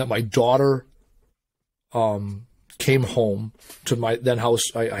that my daughter came home to my then house.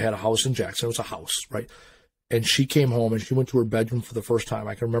 I had a house in Jackson. It was a house, right? And she came home and she went to her bedroom for the first time.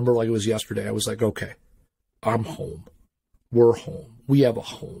 I can remember like it was yesterday. I was like, okay, I'm home. We're home. We have a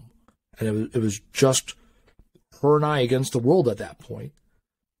home. And it was just her and I against the world at that point.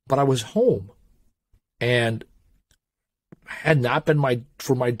 But I was home. And had not been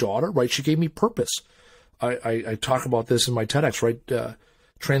for my daughter, right? She gave me purpose. I talk about this in my TEDx, right?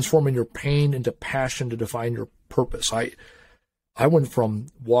 Transforming your pain into passion to define your purpose. I went from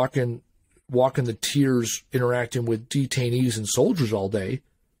walking the tiers, interacting with detainees and soldiers all day,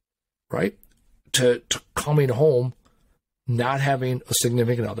 right? To coming home, not having a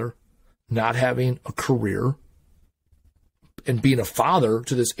significant other, not having a career, and being a father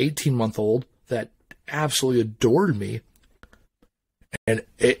to this 18-month-old that absolutely adored me. And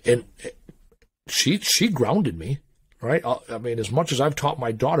she grounded me, right? I mean, as much as I've taught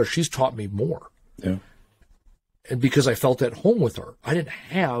my daughter, she's taught me more. Yeah. And because I felt at home with her, I didn't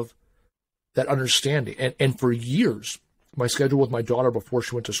have that understanding. And for years, my schedule with my daughter before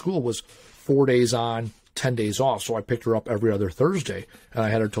she went to school was 4 days on, 10 days off. So I picked her up every other Thursday, and I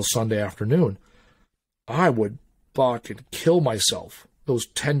had her till Sunday afternoon. I would fucking kill myself those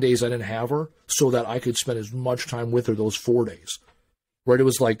 10 days I didn't have her so that I could spend as much time with her those 4 days. Right? It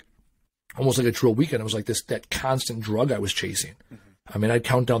was like almost like a true weekend. It was like that constant drug I was chasing. Mm-hmm. I mean, I'd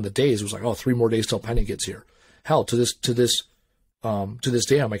count down the days. It was like, 3 more days till Penny gets here. Hell, to this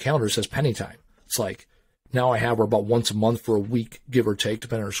day on my calendar, it says Penny time. It's like, now I have her about once a month for a week, give or take,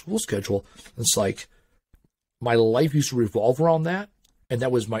 depending on her school schedule. It's like, my life used to revolve around that, and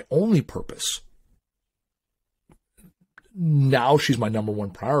that was my only purpose. Now she's my number one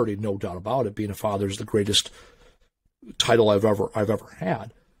priority, no doubt about it. Being a father is the greatest title I've ever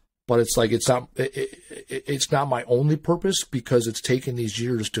had. But it's like, it's not my only purpose, because it's taken these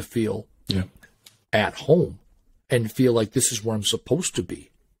years to feel at home and feel like this is where I'm supposed to be.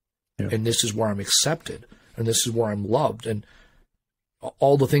 Yeah. And this is where I'm accepted, and this is where I'm loved, and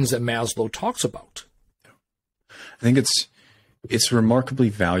all the things that Maslow talks about. I think it's remarkably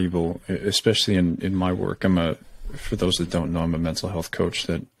valuable, especially in my work. For those that don't know, I'm a mental health coach.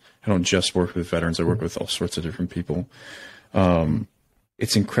 That I don't just work with veterans. I work with all sorts of different people.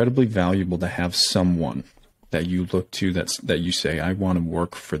 It's incredibly valuable to have someone that you look to that you say, I want to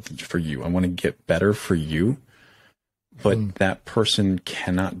work for you. I want to get better for you. But that person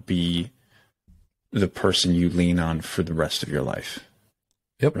cannot be the person you lean on for the rest of your life.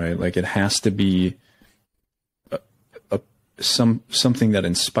 Yep. Right? Like, it has to be something that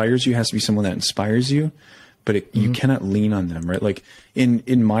inspires you. It has to be someone that inspires you, but you cannot lean on them, right? Like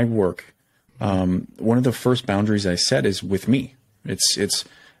in my work, one of the first boundaries I set is with me.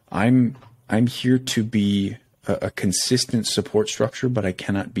 I I'm here to be a consistent support structure, but I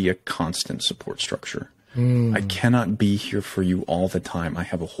cannot be a constant support structure. I cannot be here for you all the time. I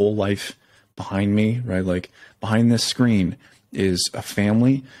have a whole life behind me, right? Like behind this screen is a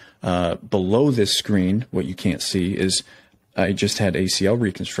family. Below this screen, what you can't see is I just had ACL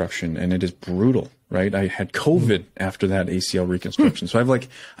reconstruction, and it is brutal, right? I had COVID after that ACL reconstruction. So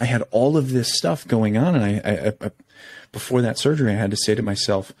I had all of this stuff going on. And I before that surgery, I had to say to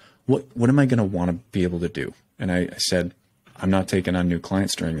myself, what am I going to want to be able to do? And I said, I'm not taking on new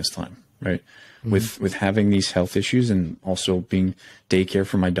clients during this time, right? With having these health issues and also being daycare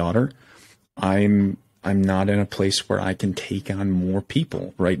for my daughter, I'm not in a place where I can take on more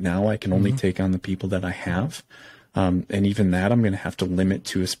people. Right now, I can only take on the people that I have. And even that, I'm going to have to limit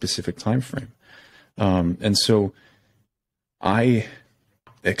to a specific time frame. And so I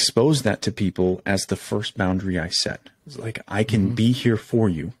expose that to people as the first boundary I set. It's like, I can be here for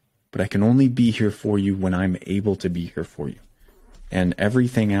you, but I can only be here for you when I'm able to be here for you. And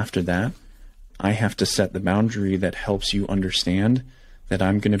everything after that, I have to set the boundary that helps you understand that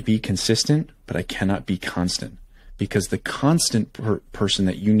I'm going to be consistent, but I cannot be constant, because the constant person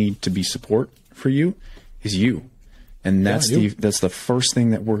that you need to be support for you is you. And that's the first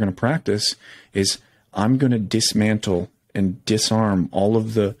thing that we're going to practice is I'm going to dismantle and disarm all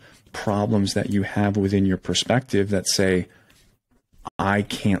of the problems that you have within your perspective that say, I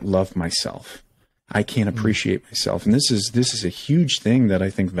can't love myself. I can't appreciate myself. And this is a huge thing that I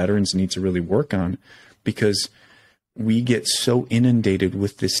think veterans need to really work on, because we get so inundated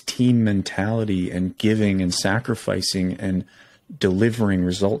with this team mentality and giving and sacrificing and delivering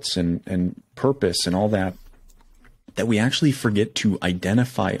results and purpose and all that, that we actually forget to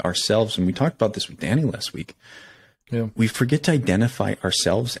identify ourselves. And we talked about this with Danny last week. Yeah. We forget to identify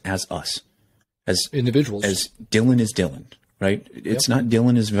ourselves as us, as individuals, as Dylan is Dylan. Right? It's not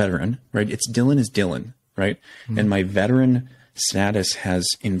Dylan is veteran, right? It's Dylan is Dylan, right? And my veteran status has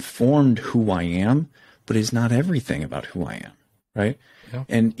informed who I am, but is not everything about who I am, right? Yeah.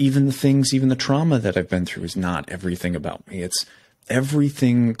 And even the trauma that I've been through is not everything about me. It's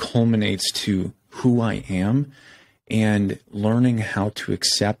everything culminates to who I am, and learning how to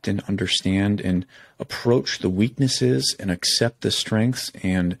accept and understand and approach the weaknesses and accept the strengths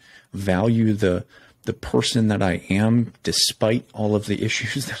and value the person that I am, despite all of the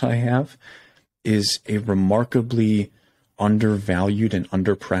issues that I have, is a remarkably undervalued and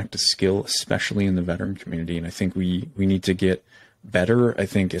underpracticed skill, especially in the veteran community. And I think we need to get better. I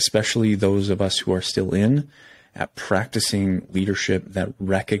think especially those of us who are still at practicing leadership that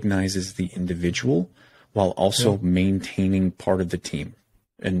recognizes the individual while also maintaining part of the team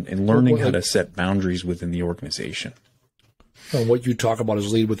and learning how to set boundaries within the organization. And what you talk about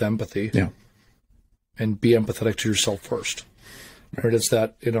is lead with empathy. Yeah. And be empathetic to yourself first. Right? It's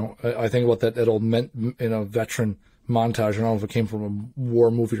that, I think about that old veteran montage. I don't know if it came from a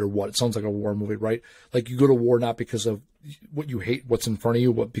war movie or what. It sounds like a war movie, right? Like you go to war not because of what you hate, what's in front of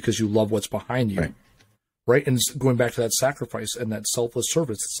you, but because you love what's behind you. Right? And it's going back to that sacrifice and that selfless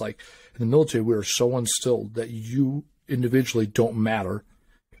service. It's like in the military, we are so instilled that you individually don't matter.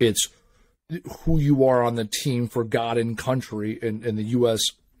 It's who you are on the team for God and country and the U.S.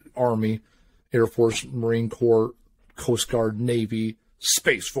 Army, Air Force, Marine Corps, Coast Guard, Navy,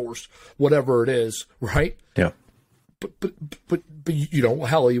 Space Force, whatever it is, right? Yeah. But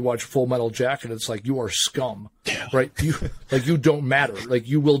hell, you watch Full Metal Jacket, it's like you are scum, right? You don't matter. Like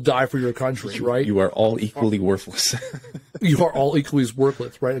you will die for your country, right? You are all equally worthless. You are all equally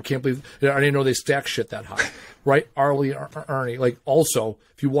worthless, right? I can't believe I didn't know they stack shit that high, right? Arnie. Like also,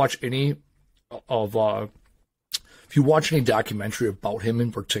 if you watch any documentary about him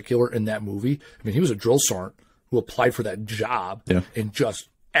in particular in that movie, I mean, he was a drill sergeant who applied for that job and just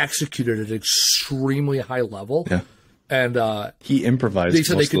executed at an extremely high level. Yeah. And he improvised. They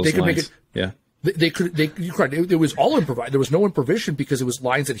said they could make it. Yeah. You're correct. It was all improvised. There was no improvisation because it was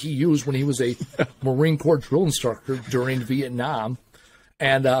lines that he used when he was a Marine Corps drill instructor during Vietnam.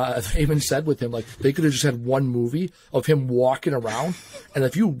 And they even said with him, like, they could have just had one movie of him walking around. And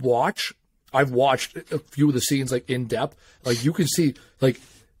if you watch, I've watched a few of the scenes, like, in depth. Like, you can see, like,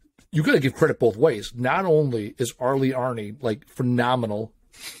 you got to give credit both ways. Not only is Arnie, like, phenomenal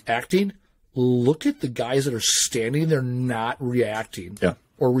acting, look at the guys that are standing there not reacting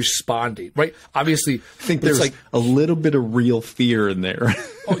or responding, right? Obviously, I think there's like a little bit of real fear in there.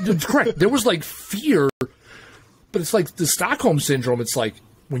 Correct. There was like fear, but it's like the Stockholm Syndrome. It's like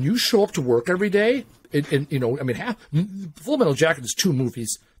when you show up to work every day, Full Metal Jacket is two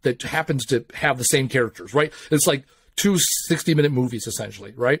movies that happens to have the same characters, right? It's like two 60-minute movies,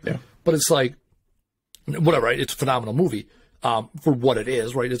 essentially, right? Yeah. But it's like, whatever, right? It's a phenomenal movie. for what it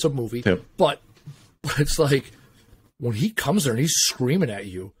is, right? It's a movie, Yep. but it's like when he comes there and he's screaming at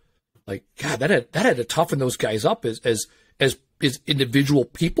you, like, God, that had to toughen those guys up as individual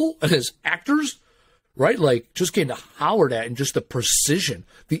people and as actors, right? Like just getting hollered at and just the precision,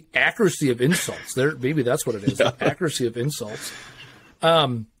 the accuracy of insults. There, maybe that's what it is. The accuracy of insults.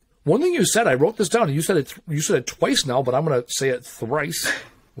 One thing you said, I wrote this down, and you said it twice now, but I'm going to say it thrice,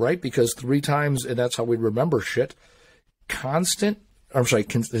 right? Because 3 times, and that's how we remember shit. I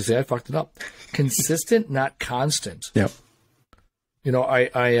fucked it up. Consistent, not constant. Yep. You know,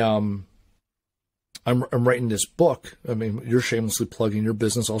 I'm writing this book. I mean, you're shamelessly plugging your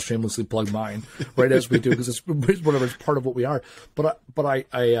business. I'll shamelessly plug mine, right, as we do, because it's whatever. It's part of what we are. But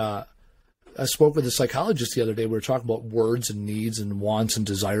I spoke with a psychologist the other day. We were talking about words and needs and wants and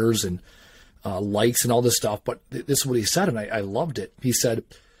desires and likes and all this stuff. But this is what he said, and I loved it. He said,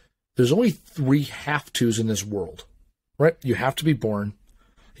 there's only 3 have-tos in this world, right? You have to be born,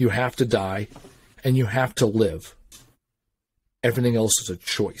 you have to die, and you have to live. Everything else is a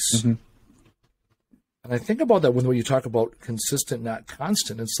choice. Mm-hmm. And I think about that when you talk about consistent, not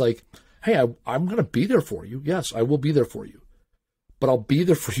constant. It's like, hey, I'm going to be there for you. Yes, I will be there for you. But I'll be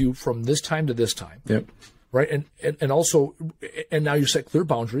there for you from this time to this time. Yep. Right. And also, and now you set clear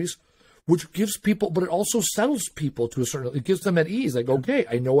boundaries, which gives people, but it also settles people to a certain, it gives them at ease. Like, okay,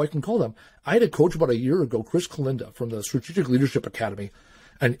 I know I can call them. I had a coach about a year ago, Chris Kalinda from the Strategic Leadership Academy.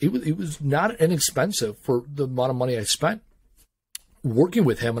 And it was not inexpensive for the amount of money I spent working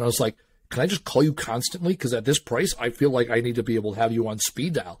with him. And I was like, can I just call you constantly? Because at this price, I feel like I need to be able to have you on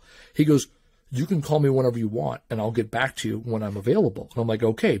speed dial. He goes, you can call me whenever you want, and I'll get back to you when I'm available. And I'm like,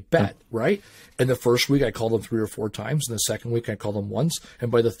 okay, bet, right? And the first week, I called him 3 or 4 times. And the second week, I called him once.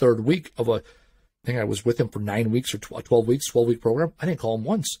 And by the third week I think I was with him for 9 weeks or 12 weeks, 12-week program, I didn't call him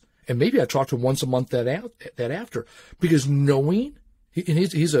once. And maybe I talked to him once a month that after. Because knowing,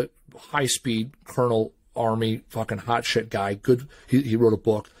 he's a high-speed Colonel Army fucking hot shit guy. Good. He wrote a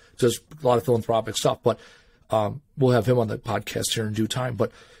book, does a lot of philanthropic stuff. But we'll have him on the podcast here in due time.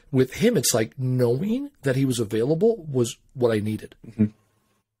 But with him, it's like knowing that he was available was what I needed,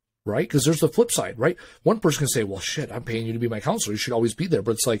 right? Because there's the flip side, right? One person can say, well, shit, I'm paying you to be my counselor. You should always be there.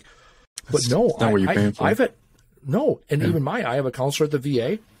 But it's like, but no, not what you're paying for. Even I have a counselor at the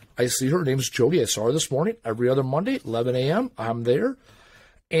VA. I see her. Her name's Jody. I saw her this morning. Every other Monday, 11 a.m., I'm there.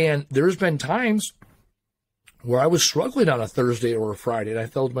 And there's been times where I was struggling on a Thursday or a Friday, and I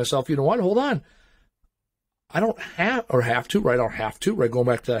thought to myself, you know what, hold on. I don't have to, right? I don't have to, right? Going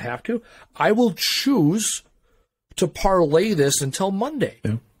back to that have to. I will choose to parlay this until Monday.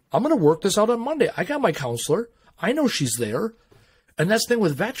 Yeah. I'm going to work this out on Monday. I got my counselor. I know she's there. And that's the thing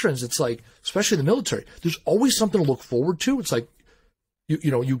with veterans. It's like, especially in the military, there's always something to look forward to. It's like,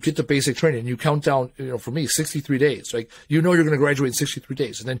 you get the basic training and you count down, for me, 63 days. Like, you're going to graduate in 63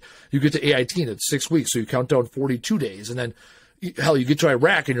 days. And then you get to AIT and it's 6 weeks. So you count down 42 days. And then, hell, you get to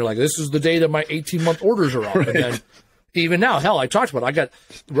Iraq and you're like, this is the day that my 18-month orders are up. Right. And then even now, hell, I talked about it. I got,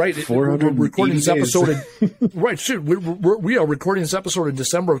 right, we're recording this episode. Right, shoot, we are recording this episode in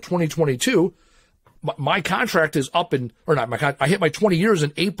December of 2022. My contract is up I hit my 20 years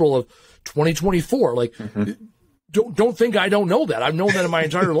in April of 2024. Like, don't think I don't know that. I've known that in my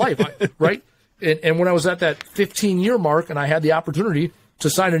entire life, right? And when I was at that 15-year mark and I had the opportunity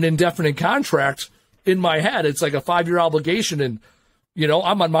to sign an indefinite contract, in my head, it's like a 5-year obligation, and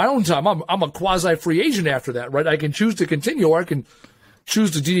I'm on my own time. I'm a quasi free agent after that, right? I can choose to continue, or I can choose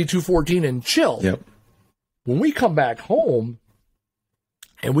to DD 214 and chill. Yep. When we come back home,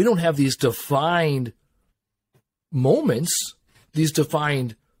 and we don't have these defined moments, these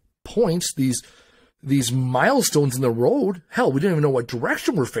defined points, these milestones in the road. Hell, we didn't even know what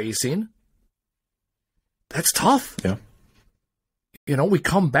direction we're facing. That's tough. Yeah. We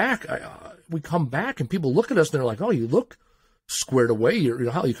come back. We come back and people look at us and they're like, oh, you look squared away.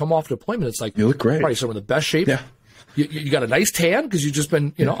 You come off deployment. It's like, you look great. Probably some of the best shape. Yeah. You got a nice tan because you've just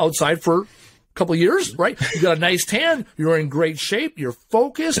been, outside for a couple of years, right? You got a nice tan. You're in great shape. You're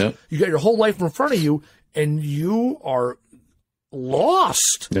focused. Yeah. You got your whole life in front of you and you are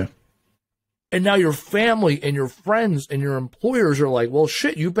lost. Yeah. And now your family and your friends and your employers are like, well,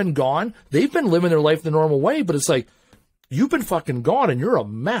 shit, you've been gone. They've been living their life the normal way, but it's like, you've been fucking gone and you're a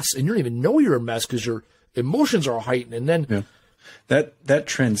mess and you don't even know you're a mess because your emotions are heightened. And then that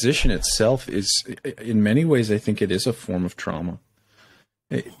transition itself is, in many ways, I think it is a form of trauma.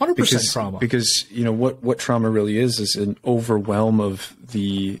 100% trauma. Because what trauma really is an overwhelm of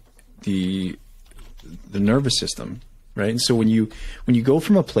the nervous system, right? And so when you go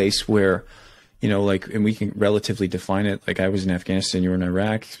from a place where, and we can relatively define it, like I was in Afghanistan, you were in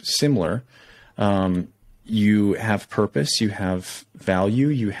Iraq, similar. you have purpose, you have value,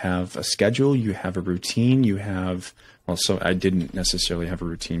 you have a schedule, you have a routine, you have, well, so I didn't necessarily have a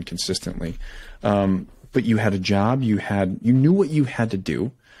routine consistently, but you had a job, you knew what you had to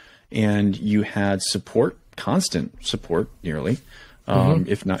do, and you had support, constant support nearly,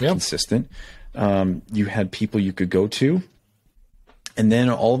 if not consistent. You had people you could go to, and then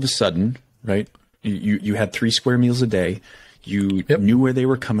all of a sudden, right, you had 3 square meals a day. You knew where they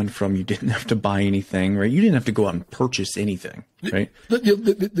were coming from. You didn't have to buy anything, right? You didn't have to go out and purchase anything, right?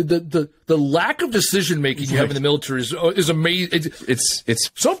 The lack of decision making you have in the military is amazing.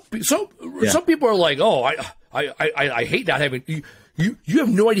 Some people are like, oh, I hate not having you have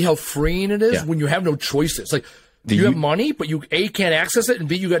no idea how freeing it is when you have no choices. Like you have money, but you A, can't access it, and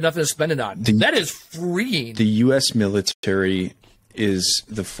B, you got nothing to spend it on. That is freeing. The U.S. military is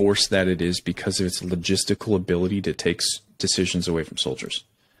the force that it is because of its logistical ability to take decisions away from soldiers.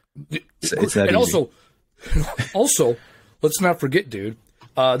 It's that and easy. also, let's not forget, dude,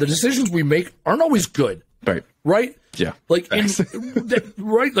 the decisions we make aren't always good. Right? Yeah. Like,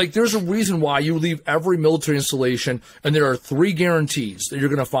 right? Like, there's a reason why you leave every military installation, and there are 3 guarantees that you're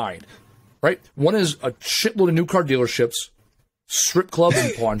going to find. Right? One is a shitload of new car dealerships, strip clubs,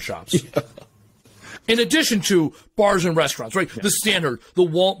 and pawn shops. In addition to bars and restaurants, right? The standard,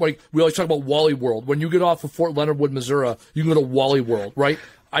 like we always talk about Wally World. When you get off of Fort Leonard Wood, Missouri, you can go to Wally World, right?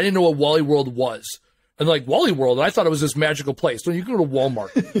 I didn't know what Wally World was. And like Wally World, I thought it was this magical place. So you can go to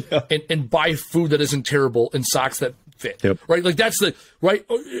Walmart and buy food that isn't terrible and socks that fit, right? Like that's right.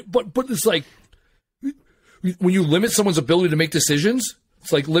 But it's like when you limit someone's ability to make decisions,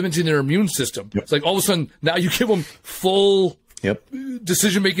 it's like limiting their immune system. It's like all of a sudden now you give them full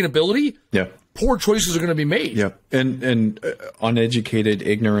decision-making ability. Poor choices are going to be made. And uneducated,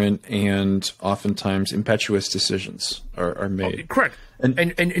 ignorant, and oftentimes impetuous decisions are made. Correct.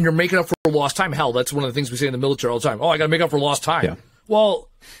 And you're making up for lost time. Hell, that's one of the things we say in the military all the time. Oh, I got to make up for lost time. Well,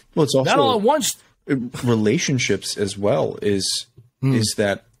 it's also not all at once. Relationships as well is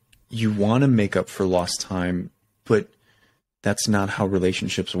that you want to make up for lost time, but that's not how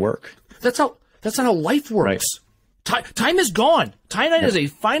relationships work. That's not how life works. Time is gone. Time is a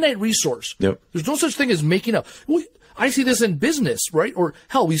finite resource. There's no such thing as making up. Well, I see this in business, right? Or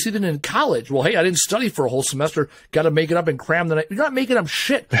hell, we see it in college. Well, hey, I didn't study for a whole semester. Got to make it up and cram the night. You're not making up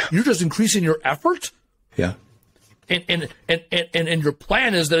shit. You're just increasing your effort. And your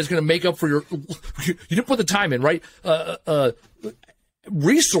plan is that it's going to make up for your. You didn't put the time in, right?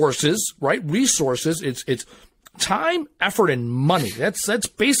 Resources, right? Resources. It's time, effort, and money. That's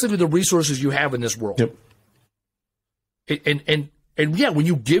basically the resources you have in this world. And when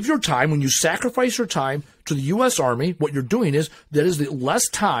you give your time, when you sacrifice your time to the U.S. Army, what you're doing is that is the less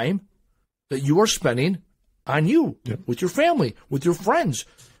time that you are spending on you, with your family, with your friends,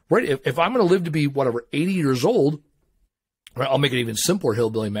 right? If I'm going to live to be, 80 years old, right, I'll make it even simpler,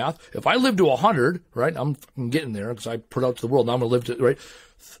 hillbilly math. If I live to 100, right, I'm getting there because I put out to the world. Now I'm going to live to, right,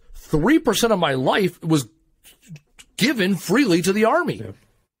 3% of my life was given freely to the Army.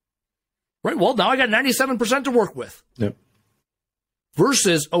 Right. Well, now I got 97% to work with.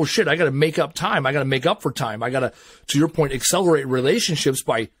 Versus, oh shit, I got to make up time. I got to make up for time. I got to your point, accelerate relationships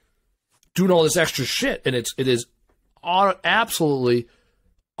by doing all this extra shit, and it is absolutely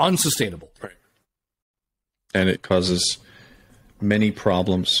unsustainable. Right. And it causes many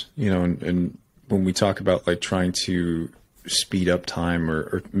problems, and when we talk about like trying to speed up time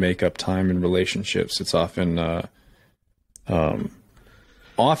or make up time in relationships, it's often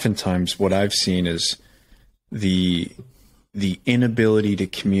oftentimes what I've seen is the inability to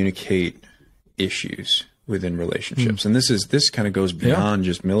communicate issues within relationships. And this kind of goes beyond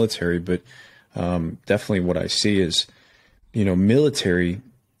just military, but definitely what I see is, military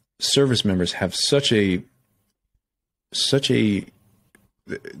service members have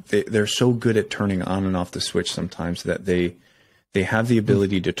they're so good at turning on and off the switch sometimes that they have the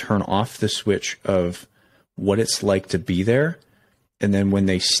ability to turn off the switch of what it's like to be there. And then when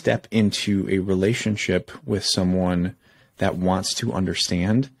they step into a relationship with someone that wants to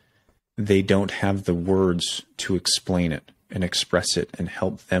understand, they don't have the words to explain it and express it and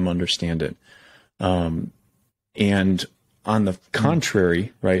help them understand it. And on the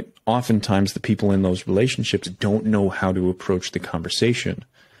contrary, right, oftentimes the people in those relationships don't know how to approach the conversation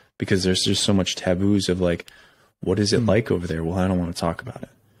because there's just so much taboos of like, what is it like over there? Well, I don't want to talk about it.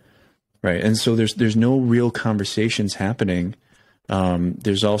 Right. And so there's no real conversations happening.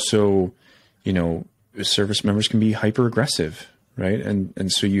 There's also, service members can be hyper aggressive, right?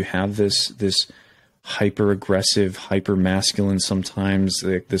 And so you have this hyper aggressive, hyper masculine, sometimes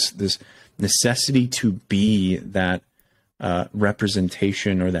like this necessity to be that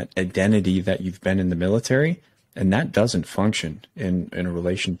representation or that identity that you've been in the military, and that doesn't function in a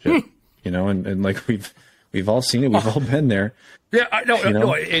relationship, and like we've all seen it, we've all been there. Yeah,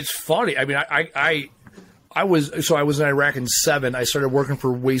 no, it's funny. I mean, I was in Iraq in 2007. I started working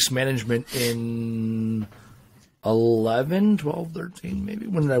for Waste Management in 11, 12, 13, maybe.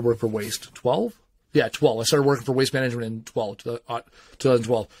 When did I work for Waste? 12? Yeah, 12. I started working for Waste Management in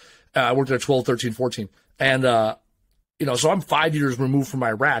 2012. I worked there 12, 13, 14. And, so I'm 5 years removed from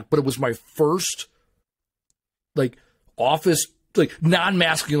Iraq, but it was my first, office,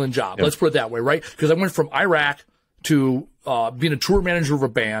 non-masculine job. Yep. Let's put it that way, right? Because I went from Iraq to being a tour manager of a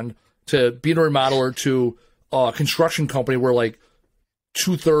band to being a remodeler to a construction company where,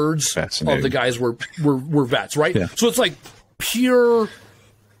 2/3 of the guys were vets, right? Yeah. So it's pure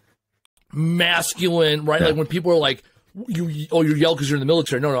masculine, right? Yeah. When people are like, you yell because you're in the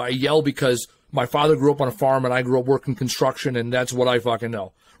military. No, I yell because my father grew up on a farm and I grew up working construction, and that's what I fucking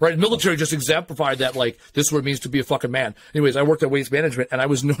know, right? The military just exemplified that, this is what it means to be a fucking man. Anyways, I worked at Waste Management, and I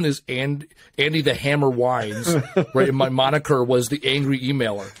was known as Andy the Hammer Weins, right? And my moniker was the angry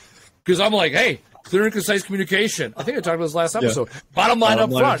emailer, because I'm like, hey, clear and concise communication. I think I talked about this last episode. Yeah. Bottom line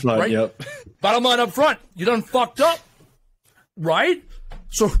up front, right? Yep. Bottom line up front. You done fucked up, right?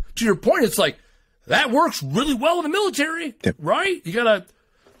 So to your point, it's that works really well in the military, yep. Right? You gotta,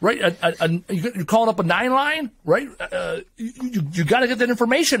 right? You're calling up a 9-line, right? You got to get that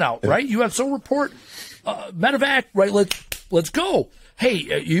information out, yep. Right? You have some report, medevac, right? Let's go.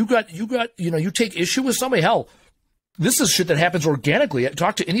 Hey, you take issue with somebody. Hell, this is shit that happens organically.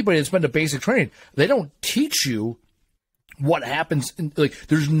 Talk to anybody that's been to basic training. They don't teach you what happens.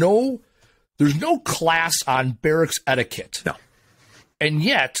 There's no class on barracks etiquette. No. And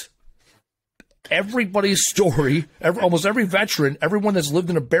yet, everybody's story, almost every veteran, everyone that's lived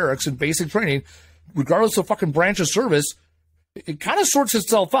in a barracks in basic training, regardless of fucking branch of service, it kind of sorts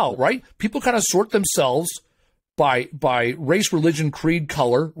itself out, right? People kind of sort themselves by race, religion, creed,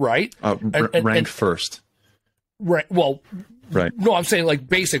 color, right? Ranked first. Right. Well, right. No, I'm saying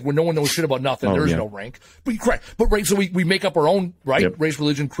basic, when no one knows shit about nothing. There is no rank. But correct. But right. So we make up our own, right? Yep. Race,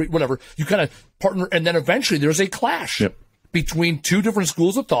 religion, creed, whatever. You kind of partner, and then eventually there's a clash between two different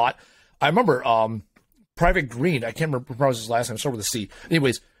schools of thought. I remember Private Green. I can't remember his last name. Start with a C.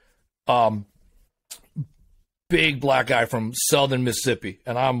 Anyways, big black guy from Southern Mississippi,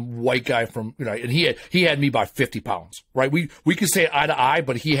 and I'm white guy from and he had me by 50 pounds. Right. We could say eye to eye,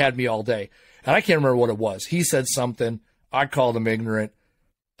 but he had me all day. And I can't remember what it was. He said something. I called him ignorant.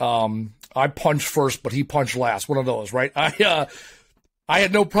 I punched first, but he punched last. One of those, right? I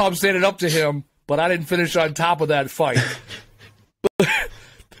had no problem standing up to him, but I didn't finish on top of that fight.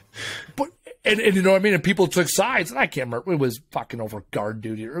 but you know what I mean? And people took sides, and I can't remember. It was fucking over guard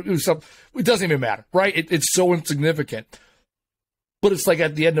duty. Or it was something. It doesn't even matter, right? It's so insignificant. But it's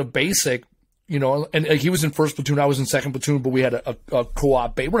at the end of basic, and he was in first platoon, I was in second platoon, but we had a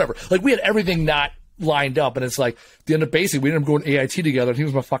co-op base, whatever. We had everything not lined up, and it's the end of basic, we ended up going AIT together, and he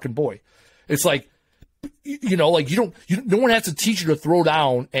was my fucking boy. It's no one has to teach you to throw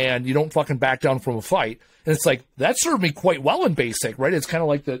down, and you don't fucking back down from a fight. And it's that served me quite well in basic, right? It's kind of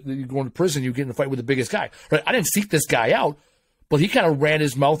like you go into prison, you get in a fight with the biggest guy, right? I didn't seek this guy out, but he kind of ran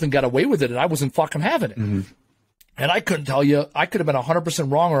his mouth and got away with it, and I wasn't fucking having it. Mm-hmm. And I couldn't tell you, I could have been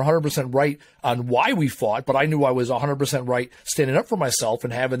 100% wrong or 100% right on why we fought, but I knew I was 100% right standing up for myself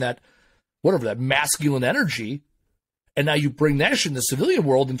and having that masculine energy. And now you bring that shit in the civilian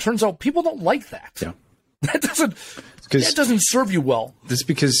world, and turns out people don't like that. Yeah. That doesn't serve you well. This is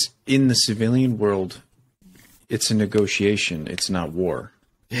because in the civilian world, it's a negotiation. It's not war.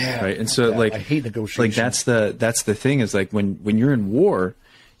 Yeah. Right. And so I hate negotiation. That's the thing is when you're in war,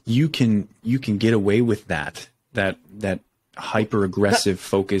 you can get away with that hyper aggressive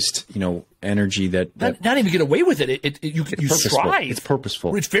focused, energy that not even get away with it. You strive. It's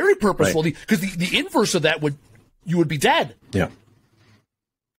purposeful. It's very purposeful, because the inverse of that you would be dead. Yeah.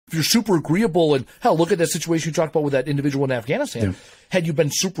 If you're super agreeable, and hell, look at that situation you talked about with that individual in Afghanistan. Yeah. Had you been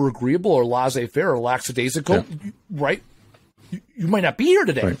super agreeable or laissez-faire or lackadaisical, right? You might not be here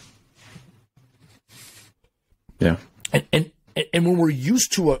today. Right. Yeah. And when we're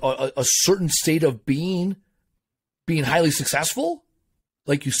used to a certain state of being highly successful,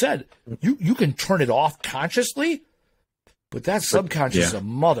 like you said, you can turn it off consciously, but that subconscious is a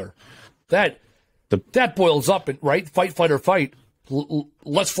mother. That boils up and fight, flight, or fight.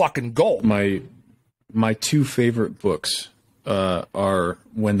 Let's fucking go. My two favorite books are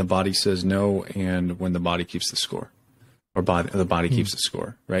When the Body Says No and When the Body Keeps the Score, or The Body Keeps the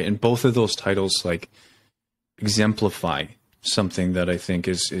Score, right? And both of those titles exemplify something that I think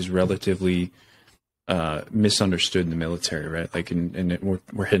is relatively misunderstood in the military, right? Like,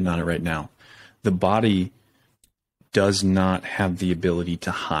 we're hitting on it right now. The body does not have the ability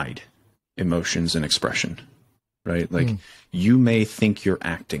to hide emotions and expression, right? Like, you may think you're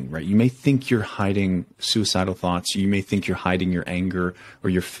acting, right? You may think you're hiding suicidal thoughts. You may think you're hiding your anger or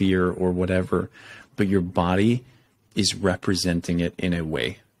your fear or whatever, but your body is representing it in a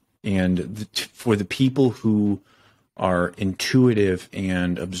way. And for the people who are intuitive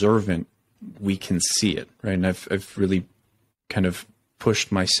and observant, we can see it, right? And I've really kind of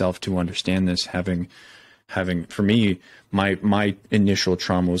pushed myself to understand this, having for me, my initial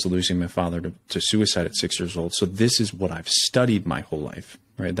trauma was losing my father to suicide at 6 years old. So this is what I've studied my whole life,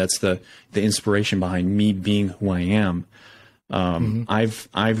 right? That's the inspiration behind me being who I am.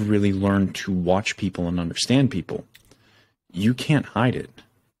 I've really learned to watch people and understand people. You can't hide it,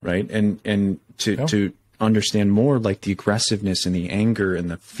 right? And to understand more, like the aggressiveness and the anger and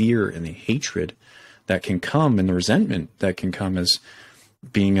the fear and the hatred that can come, and the resentment that can come as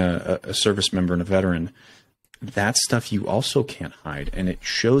being a service member and a veteran. That stuff you also can't hide, and it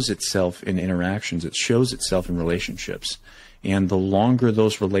shows itself in interactions. It shows itself in relationships, and the longer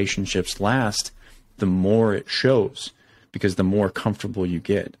those relationships last, the more it shows, because the more comfortable you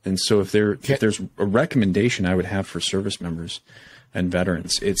get. And so if there's a recommendation I would have for service members and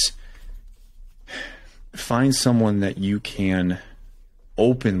veterans, it's find someone that you can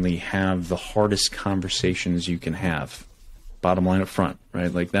openly have the hardest conversations you can have. Bottom line up front,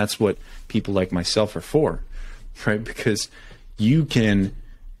 right? Like, that's what people like myself are for, right? Because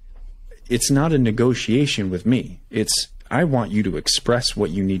it's not a negotiation with me. I want you to express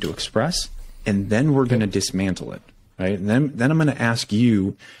what you need to express, and then we're going to dismantle it, right? And then I'm going to ask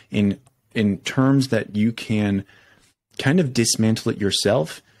you in terms that you can kind of dismantle it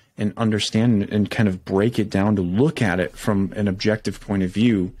yourself and understand and kind of break it down to look at it from an objective point of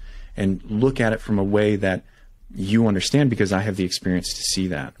view and look at it from a way that you understand, because I have the experience to see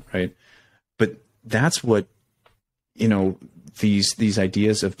that, right? But that's what, these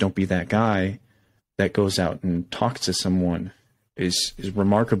ideas of don't be that guy that goes out and talks to someone is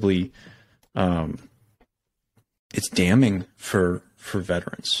remarkably, it's damning for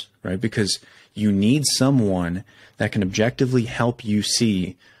veterans, right? Because you need someone that can objectively help you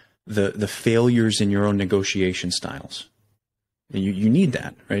see the failures in your own negotiation styles. You need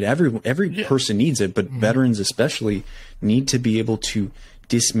that, right? Every person needs it, but veterans especially need to be able to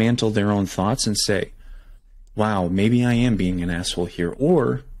dismantle their own thoughts and say, wow, maybe I am being an asshole here,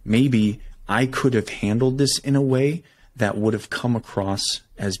 or maybe I could have handled this in a way that would have come across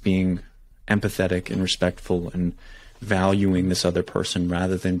as being empathetic and respectful and valuing this other person,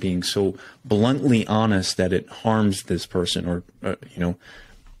 rather than being so bluntly honest that it harms this person, or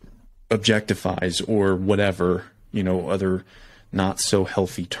objectifies, or whatever, other not so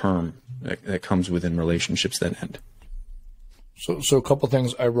healthy term that comes within relationships that end. So a couple of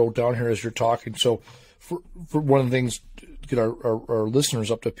things I wrote down here as you're talking. So for one of the things to get our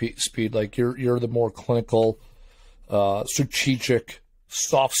listeners up to speed, like you're the more clinical, strategic,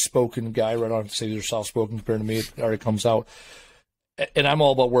 soft-spoken guy, right? I don't have to say you're soft-spoken compared to me. It already comes out. And I'm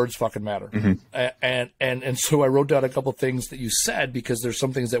all about words fucking matter. Mm-hmm. And so I wrote down a couple of things that you said, because there's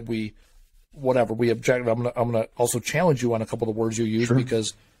some things that we object. I'm gonna also challenge you on a couple of the words you use, sure,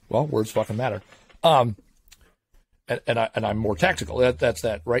 because, well, words fucking matter. And I'm more tactical. That's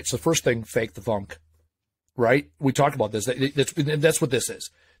that, right? So first thing, fake the funk, right? We talked about this. That's what this is.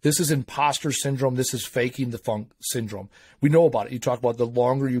 This is imposter syndrome. This is faking the funk syndrome. We know about it. You talk about the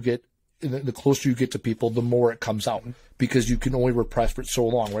longer you get, the closer you get to people, the more it comes out, because you can only repress for so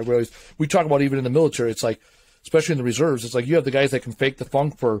long, right? We talk about, even in the military, it's like, especially in the reserves, it's like you have the guys that can fake the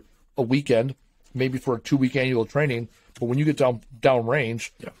funk for a weekend, maybe for a 2-week annual training, but when you get down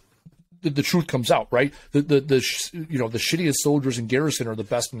range, the truth comes out, right? The shittiest soldiers in garrison are the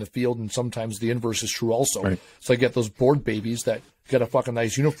best in the field, and sometimes the inverse is true also. Right. So I get those bored babies that got a fucking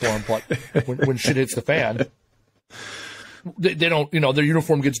nice uniform, but when shit hits the fan, they don't, their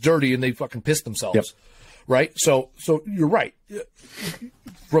uniform gets dirty and they fucking piss themselves. Yep. Right. So you're right.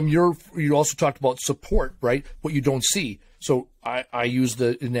 You also talked about support, right? What you don't see. So I use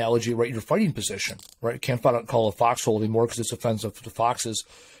the analogy, right? Your fighting position, right? Can't call a foxhole anymore because it's offensive to foxes.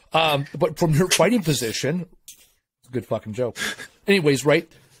 But from your fighting position, it's a good fucking joke. Anyways,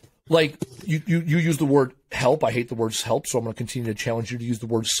 right? Like you use the word help. I hate the words help. So I'm going to continue to challenge you to use the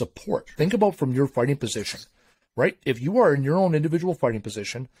word support. Think about from your fighting position. Right? If you are in your own individual fighting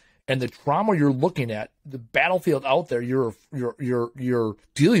position, and the trauma you're looking at, the battlefield out there you're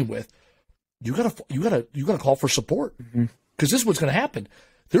dealing with, you gotta call for support, because this is what's going to happen.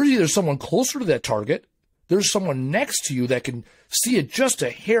 There's either someone closer to that target, there's someone next to you that can see it just a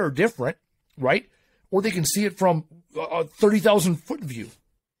hair different, right? or they can see it from a 30,000 foot view.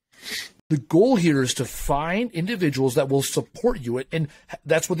 The goal here is to find individuals that will support you. And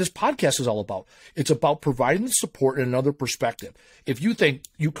that's what this podcast is all about. It's about providing the support in another perspective. If you think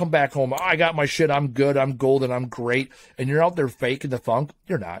you come back home, I got my shit, I'm good, I'm golden, I'm great, and you're out there faking the funk,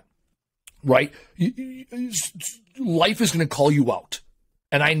 you're not. Right? Life is going to call you out.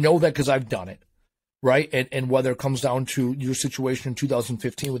 And I know that because I've done it. Right? And whether it comes down to your situation in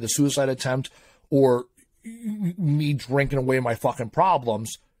 2015 with a suicide attempt or me drinking away my fucking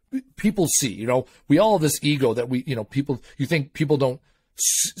problems, people see, we all have this ego that you think people don't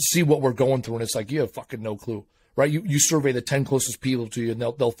see what we're going through. And it's like, you have fucking no clue, right? You survey the 10 closest people to you and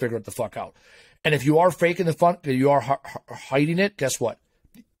they'll figure it the fuck out. And if you are faking the fun, you are hiding it, guess what?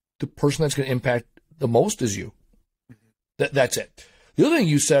 The person that's going to impact the most is you. That's it. The other thing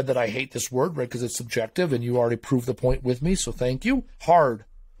you said that I hate this word, right? Because it's subjective and you already proved the point with me. So thank you. Hard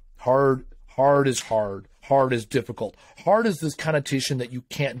is hard. Hard is difficult. Hard is this connotation that you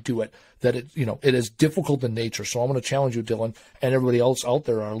can't do it, that it is difficult in nature. So I'm going to challenge you, Dylan, and everybody else out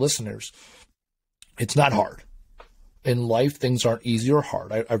there, our listeners. It's not hard. In life, things aren't easy or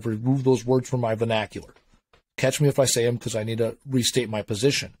hard. I've removed those words from my vernacular. Catch me if I say them because I need to restate my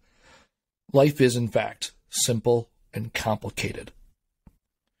position. Life is, in fact, simple and complicated.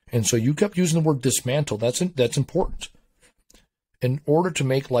 And so you kept using the word dismantle. That's important. In order to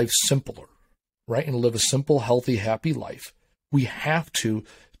make life simpler, right, and live a simple, healthy, happy life, we have to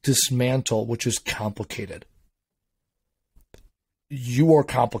dismantle, which is complicated. You are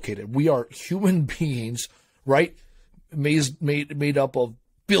complicated. We are human beings, right, made up of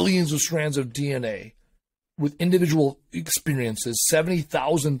billions of strands of DNA with individual experiences,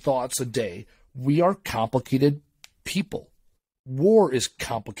 70,000 thoughts a day. We are complicated people. War is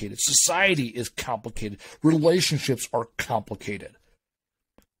complicated. Society is complicated. Relationships are complicated.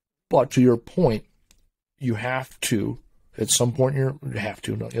 But to your point, you have to, at some point, you have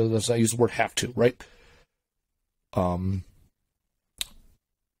to, no, let's not use the word have to, right?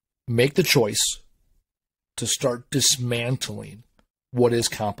 Make the choice to start dismantling what is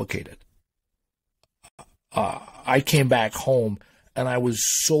complicated. I came back home and I was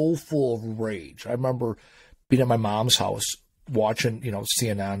so full of rage. I remember being at my mom's house watching,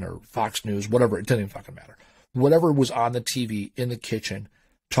 CNN or Fox News, whatever, it didn't even fucking matter. Whatever was on the TV in the kitchen,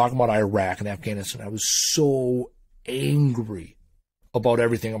 talking about Iraq and Afghanistan. I was so angry about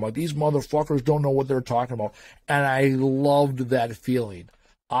everything. I'm like, these motherfuckers don't know what they're talking about. And I loved that feeling.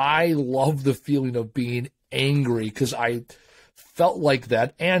 I loved the feeling of being angry because I felt like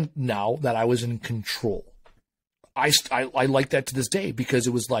that. And now that I was in control, I like that to this day because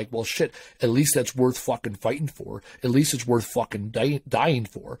it was like, well, shit, at least that's worth fucking fighting for. At least it's worth fucking dying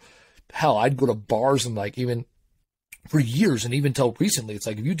for. Hell, I'd go to bars and even for years and even till recently, it's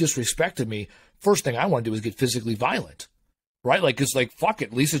like, if you disrespected me, first thing I want to do is get physically violent, right? It's like, fuck it,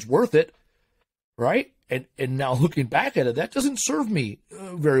 at least it's worth it, right? And now looking back at it, that doesn't serve me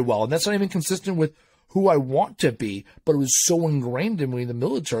very well. And that's not even consistent with who I want to be, but it was so ingrained in me in the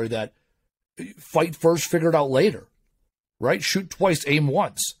military that fight first, figure it out later, right? Shoot twice, aim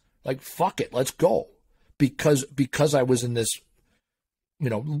once. Like, fuck it, let's go. Because I was in this,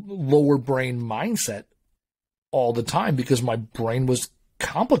 lower brain mindset all the time because my brain was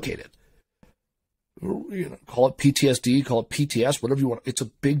complicated. Call it PTSD, call it PTS, whatever you want. It's a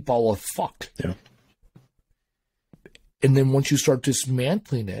big ball of fuck. Yeah. And then once you start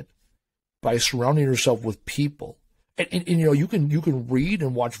dismantling it by surrounding yourself with people, and you can read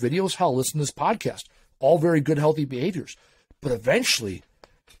and watch videos, hell, listen to this podcast, all very good, healthy behaviors. But eventually,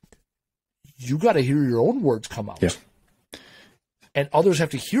 you got to hear your own words come out. Yeah. And others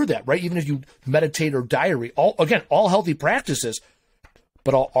have to hear that, right? Even if you meditate or diary, all healthy practices.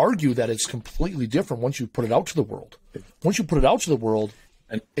 But I'll argue that it's completely different once you put it out to the world. Once you put it out to the world,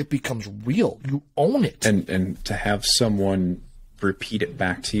 it becomes real. You own it. And to have someone repeat it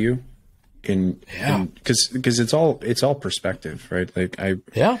back to you, because it's all perspective, right?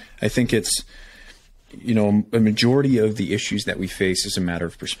 I think it's, a majority of the issues that we face is a matter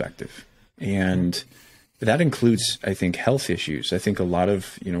of perspective, and that includes, I think, health issues. I think a lot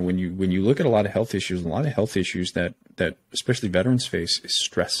of, when you look at a lot of health issues that especially veterans face is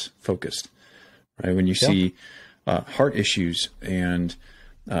stress focused, right? When you see heart issues and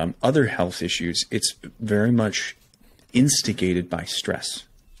other health issues, it's very much instigated by stress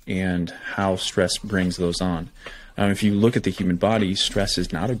and how stress brings those on. If you look at the human body, stress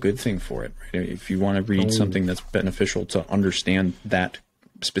is not a good thing for it. Right? If you want to read something that's beneficial to understand that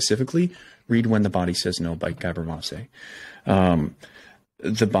specifically, read When the Body Says No by Guy Bermase.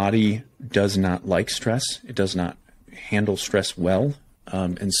 The body does not like stress. It does not handle stress well.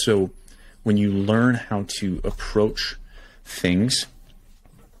 And so when you learn how to approach things,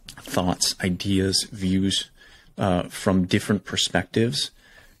 thoughts, ideas, views from different perspectives,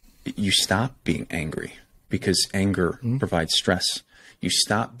 you stop being angry because anger provides stress. You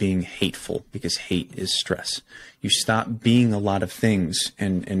stop being hateful because hate is stress. You stop being a lot of things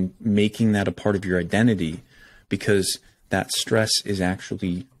and making that a part of your identity, because that stress is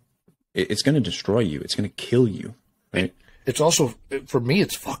actually, it's going to destroy you. It's going to kill you, right? It's also, for me,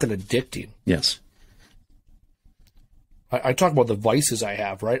 it's fucking addicting. Yes. I talk about the vices I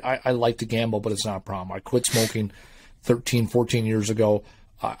have, right? I like to gamble, but it's not a problem. I quit smoking 13, 14 years ago.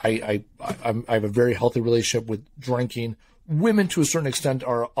 I have a very healthy relationship with drinking. Women, to a certain extent,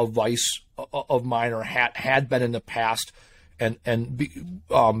 are a vice of mine, or had been in the past,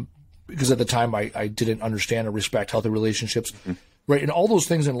 because at the time I didn't understand or respect healthy relationships, right? And all those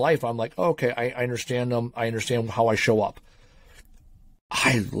things in life, I'm like, oh, okay, I understand them. I understand how I show up.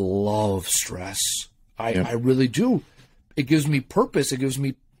 I love stress. I really do. It gives me purpose. It gives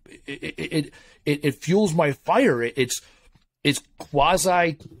me it fuels my fire. It's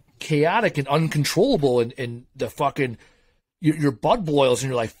quasi chaotic and uncontrollable, and the fucking your blood boils, and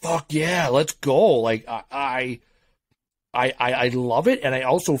you're like, fuck yeah, let's go. Like I love it, and I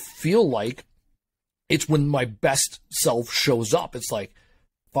also feel like it's when my best self shows up. It's like,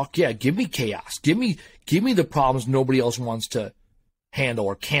 fuck yeah, give me chaos, give me the problems nobody else wants to handle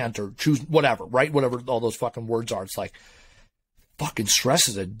or can't or choose, whatever, right? Whatever all those fucking words are. It's like, fucking stress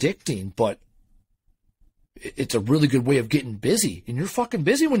is addicting, but it's a really good way of getting busy. And you're fucking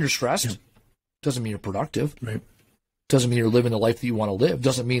busy when you're stressed. Yeah. Doesn't mean you're productive. Right. Doesn't mean you're living the life that you want to live.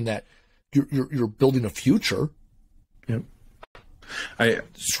 Doesn't mean that you're building a future. Yep.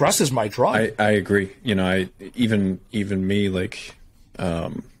 Stress is my drug. I agree. You know, even me, like,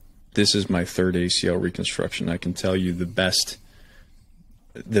 this is my third ACL reconstruction. I can tell you the best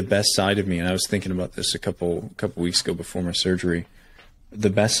side of me, and I was thinking about this a couple weeks ago before my surgery. The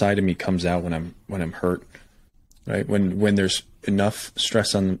best side of me comes out when I'm hurt, right? When there's enough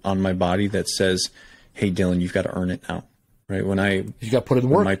stress on my body that says, "Hey, Dylan, you've got to earn it now," right? You got to put in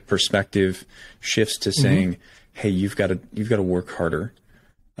work. My perspective shifts to saying, "Hey, you've got to work harder,"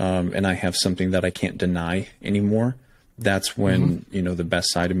 and I have something that I can't deny anymore. That's when the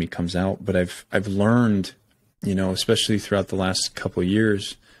best side of me comes out. But I've learned, especially throughout the last couple of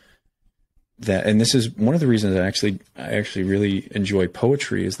years, that, and this is one of the reasons I actually really enjoy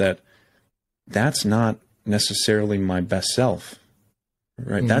poetry, is that's not necessarily my best self,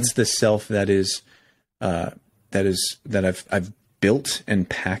 right? That's the self that I've built and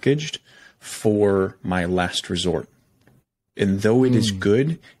packaged for my last resort. And though it is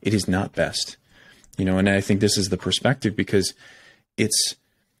good, it is not best, and I think this is the perspective, because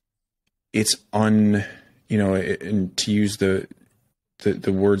and to use the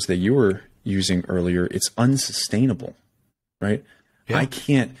words that you were using earlier, it's unsustainable, right? Yeah.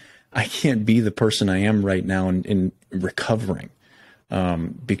 I can't be the person I am right now in recovering,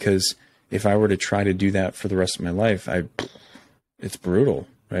 because if I were to try to do that for the rest of my life, it's brutal,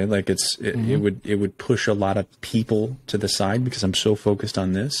 right? Like it would push a lot of people to the side, because I'm so focused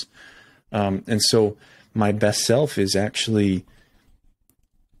on this. And so my best self is actually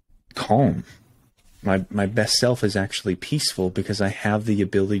calm. My best self is actually peaceful, because I have the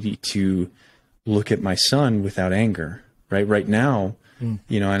ability to look at my son without anger, right? Right now,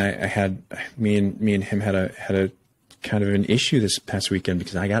 and I had, me and him had a kind of an issue this past weekend,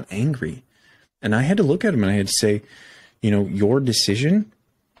 because I got angry, and I had to look at him and I had to say, your decision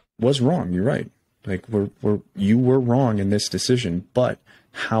was wrong. You're right. Like you were wrong in this decision, but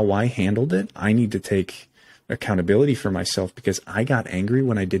how I handled it, I need to take accountability for myself, because I got angry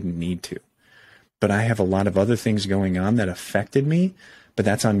when I didn't need to. But I have a lot of other things going on that affected me, but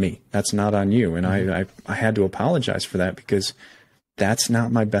that's on me. That's not on you. And I had to apologize for that, because that's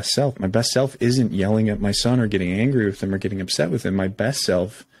not my best self. My best self isn't yelling at my son or getting angry with him or getting upset with him. My best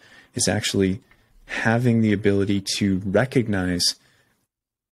self is actually having the ability to recognize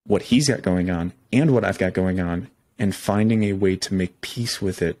what he's got going on and what I've got going on, and finding a way to make peace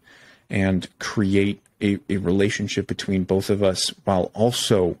with it and create a relationship between both of us, while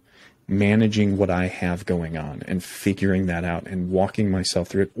also managing what I have going on and figuring that out and walking myself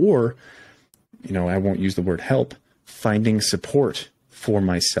through it. Or, I won't use the word help, finding support for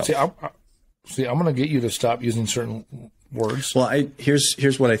myself. See, I'm going to get you to stop using certain words. Well,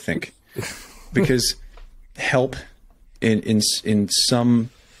 here's what I think, because help in some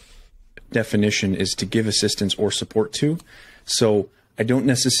definition is to give assistance or support to. So I don't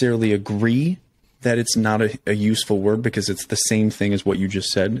necessarily agree that it's not a useful word, because it's the same thing as what you just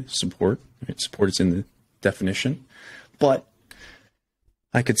said, support. Right? Support is in the definition. But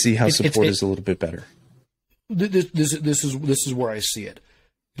I could see how support is a little bit better. This is where I see it.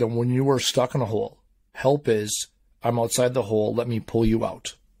 You know, when you are stuck in a hole, help is, I'm outside the hole, let me pull you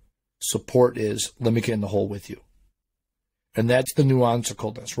out. Support is, let me get in the hole with you. And that's the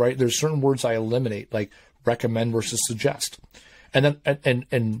nuancicalness, right? There's certain words I eliminate, like recommend versus suggest. And then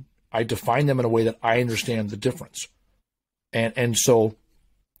and I define them in a way that I understand the difference. And so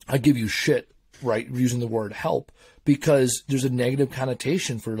I give you shit, right, using the word help, because there's a negative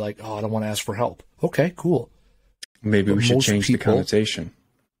connotation for like, oh, I don't want to ask for help. Okay, cool. Maybe we should change the connotation.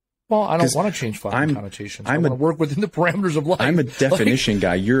 Well, I don't want to change connotations. I want to work within the parameters of life. I'm a definition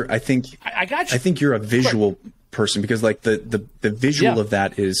guy. I got you. I think you're a visual person, because like the visual of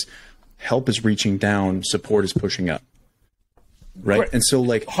that is help is reaching down, support is pushing up. Right. And so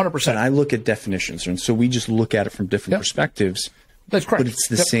like 100%. And I look at definitions, and so we just look at it from different perspectives. That's correct. But it's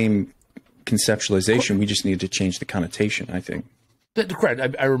the same conceptualization. We just need to change the connotation, I think. That's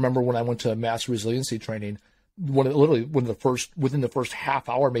correct. I remember when I went to mass resiliency training, within the first half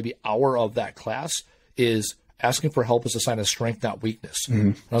hour, maybe hour of that class is asking for help is a sign of strength, not weakness. Mm-hmm.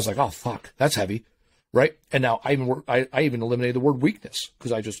 And I was like, oh fuck, that's heavy. Right. And now I even eliminated the word weakness,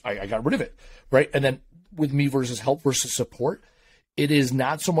 because I got rid of it. Right. And then with me versus help versus support, it is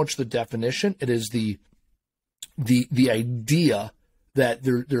not so much the definition. It is the idea that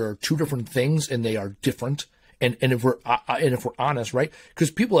there are two different things and they are different. And if we're honest, right?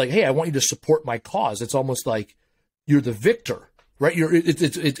 Because people are like, hey, I want you to support my cause. It's almost like you're the victor, right?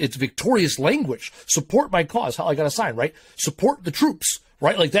 It's victorious language. Support my cause. How I got a sign, right? Support the troops,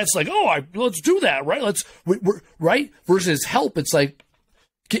 right? Like that's like, let's do that, right? We're right. Versus help, it's like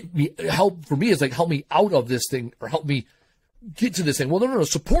help for me is like help me out of this thing, or help me get to this thing. Well, no,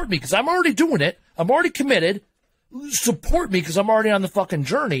 support me because I'm already doing it. I'm already committed. Support me because I'm already on the fucking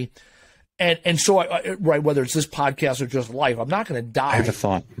journey. And so, right, whether it's this podcast or just life, I'm not going to die. I have a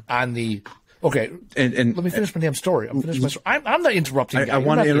thought on the. Okay, and let me finish my damn story. I'm not interrupting. I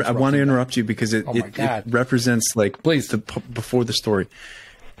want to interrupt you because it represents like please before the story.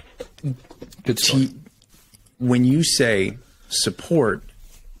 Good story. When you say support,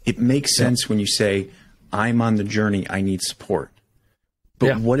 it makes sense when you say I'm on the journey. I need support.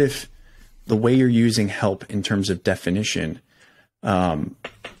 But what if the way you're using help in terms of definition?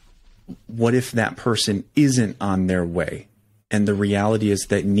 What if that person isn't on their way, and the reality is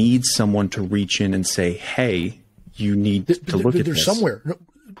that needs someone to reach in and say, hey, you need to look at this. There's somewhere.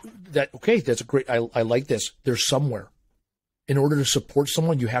 That's a great, I like this. There's somewhere. In order to support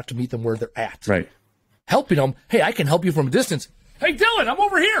someone, you have to meet them where they're at. Right. Helping them. Hey, I can help you from a distance. Hey, Dylan, I'm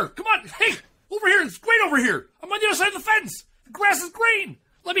over here. Come on. Hey, over here. It's great over here. I'm on the other side of the fence. The grass is green.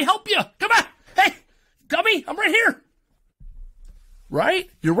 Let me help you. Come on. Hey, dummy, I'm right here. Right?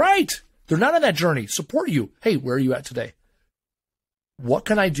 You're right. They're not on that journey. Support you. Hey, where are you at today? What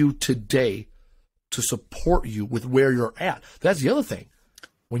can I do today to support you with where you're at? That's the other thing.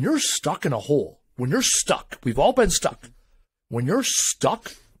 When you're stuck in a hole, when you're stuck, we've all been stuck. When you're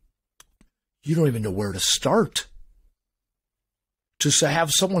stuck, you don't even know where to start. To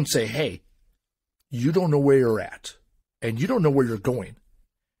have someone say, hey, you don't know where you're at, and you don't know where you're going,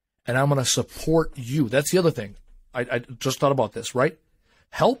 and I'm going to support you. That's the other thing. I just thought about this, right?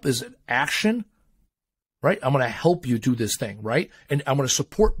 Help is an action, right? I'm going to help you do this thing, right? And I'm going to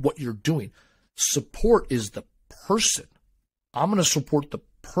support what you're doing. Support is the person. I'm going to support the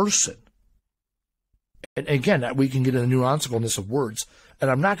person. And again, we can get into the nuancicalness of words, and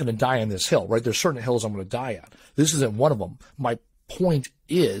I'm not going to die on this hill, right? There's certain hills I'm going to die on. This isn't one of them. My point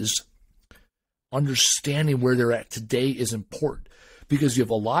is understanding where they're at today is important, because you have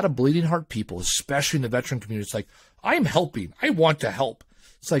a lot of bleeding heart people, especially in the veteran community. It's like, I'm helping. I want to help.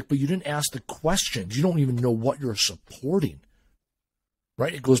 It's like, but you didn't ask the questions. You don't even know what you're supporting,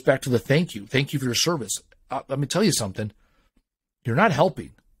 right? It goes back to the thank you. Thank you for your service. Let me tell you something. You're not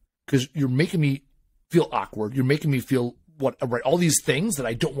helping, because you're making me feel awkward. You're making me feel right? All these things that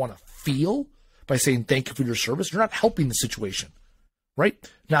I don't want to feel by saying thank you for your service. You're not helping the situation, right?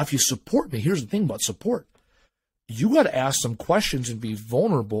 Now, if you support me, here's the thing about support. You got to ask some questions and be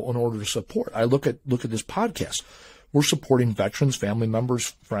vulnerable in order to support. I look at this podcast. We're supporting veterans, family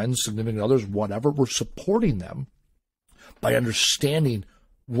members, friends, significant others, whatever. We're supporting them by understanding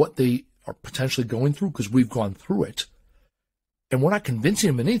what they are potentially going through, because we've gone through it. And we're not convincing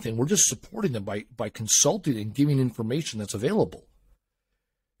them of anything. We're just supporting them by consulting and giving information that's available.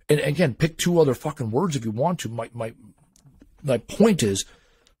 And again, pick two other fucking words if you want to. My point is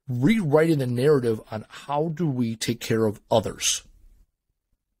rewriting the narrative on how do we take care of others,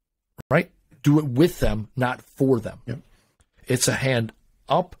 right? Do it with them, not for them. Yep. It's a hand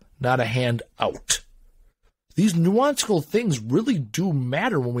up, not a hand out. These nuanced things really do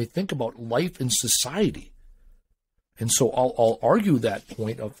matter when we think about life in society. And so I'll argue that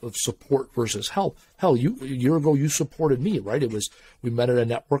point of support versus help. Hell, a year ago, you supported me, right? We met at a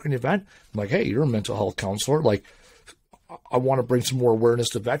networking event. I'm like, hey, you're a mental health counselor. Like, I want to bring some more awareness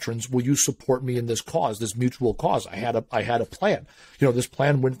to veterans. Will you support me in this cause, this mutual cause? I had a plan. This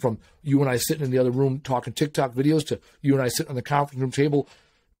plan went from you and I sitting in the other room talking TikTok videos to you and I sitting on the conference room table,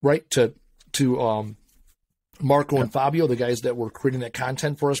 right? To Marco and Fabio, the guys that were creating that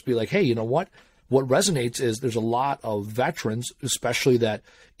content for us, be like, hey, you know what? What resonates is there's a lot of veterans, especially that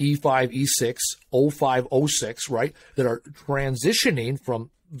E5, E6, 05, 06, right, that are transitioning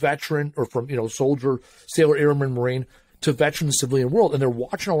from veteran or from, soldier, sailor, airman, Marine to veteran civilian world. And they're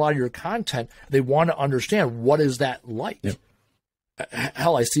watching a lot of your content. They want to understand, what is that like? Yep.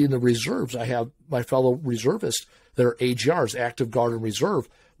 Hell, I see in the reserves, I have my fellow reservists that are AGRs, active guard and reserve,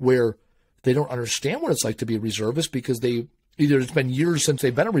 where they don't understand what it's like to be a reservist because either it's been years since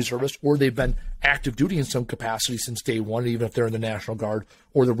they've been a reservist or they've been active duty in some capacity since day one, even if they're in the National Guard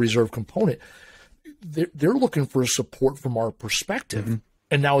or the reserve component. They're looking for support from our perspective. Mm-hmm.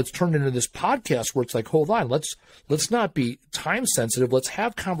 And now it's turned into this podcast where it's like, hold on, let's not be time sensitive. Let's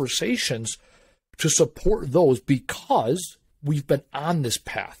have conversations to support those because we've been on this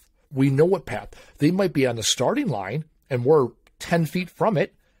path. We know what path. They might be on the starting line and we're 10 feet from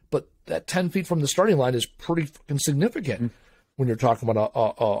it, but that 10 feet from the starting line is pretty fucking significant. Mm-hmm. When you're talking about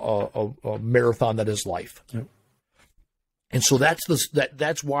a marathon that is life. Yep. And so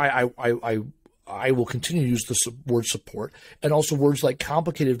that's why I will continue to use the word support, and also words like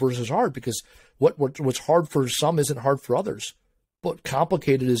complicated versus hard, because what's hard for some isn't hard for others. But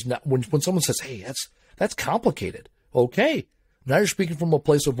complicated is not, when someone says, hey, that's complicated. Okay. Now you're speaking from a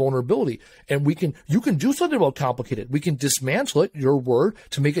place of vulnerability, and you can do something about complicated. We can dismantle it, your word,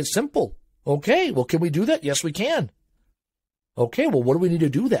 to make it simple. Okay. Well, can we do that? Yes, we can. Okay, well, what do we need to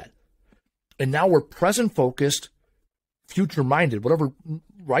do that? And now we're present focused, future minded, whatever,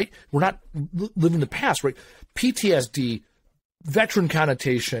 right? We're not living the past, right? PTSD, veteran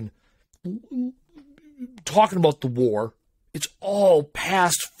connotation, talking about the war, it's all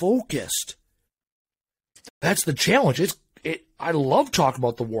past focused. That's the challenge. I love talking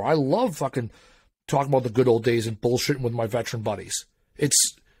about the war. I love fucking talking about the good old days and bullshitting with my veteran buddies.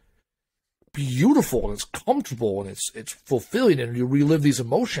 It's beautiful and it's comfortable and it's fulfilling, and you relive these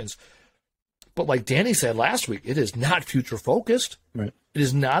emotions. But like Danny said last week, it is not future focused. Right. It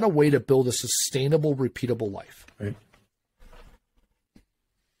is not a way to build a sustainable, repeatable life. Right.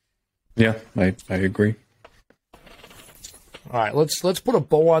 Yeah, I agree. All right, let's put a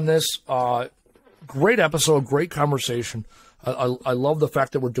bow on this. Great episode, great conversation. I love the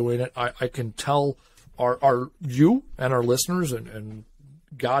fact that we're doing it. I can tell our you and our listeners and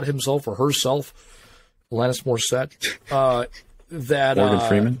God himself or herself, Alanis Morissette, that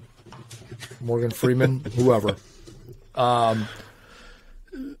Morgan Freeman, whoever,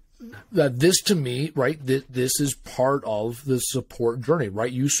 that this to me, right, this is part of the support journey,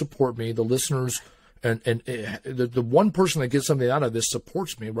 right? You support me, the listeners, and the one person that gets something out of this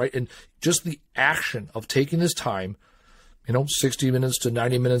supports me, right? And just the action of taking this time, 60 minutes to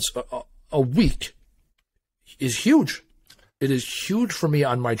 90 minutes a week is huge. It is huge for me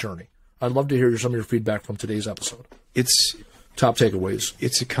on my journey. I'd love to hear some of your feedback from today's episode. It's top takeaways.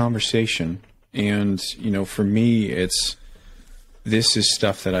 It's a conversation. And, for me, this is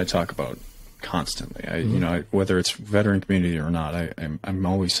stuff that I talk about constantly. Whether it's veteran community or not, I'm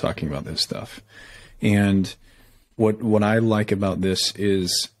always talking about this stuff. And what I like about this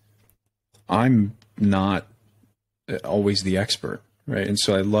is I'm not always the expert. Right. And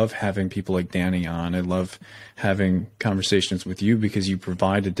so I love having people like Danny on. I love having conversations with you because you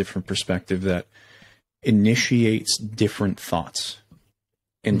provide a different perspective that initiates different thoughts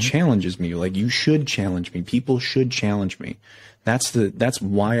and challenges me. Like, you should challenge me. People should challenge me. That's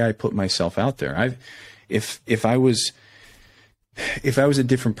why I put myself out there. If I was a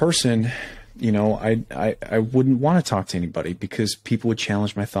different person, I wouldn't want to talk to anybody because people would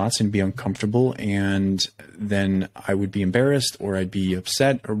challenge my thoughts and be uncomfortable, and then I would be embarrassed or I'd be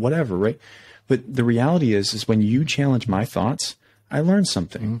upset or whatever, right? But the reality is when you challenge my thoughts, I learn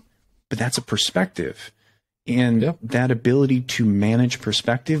something. Mm-hmm. But that's a perspective. And that ability to manage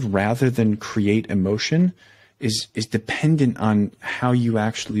perspective rather than create emotion is dependent on how you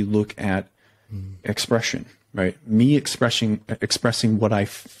actually look at expression. Right. Me expressing what I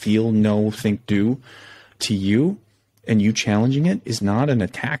feel, know, think, do to you, and you challenging it is not an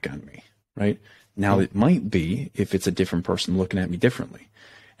attack on me. Right. Now, it might be if it's a different person looking at me differently,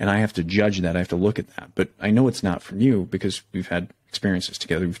 and I have to judge that. I have to look at that. But I know it's not from you because we've had experiences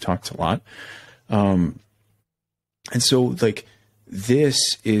together. We've talked a lot. And so like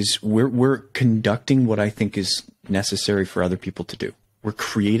we're conducting what I think is necessary for other people to do. We're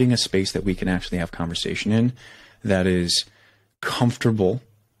creating a space that we can actually have conversation in that is comfortable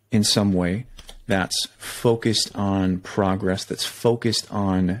in some way, that's focused on progress, that's focused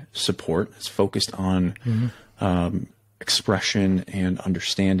on support, that's focused on expression and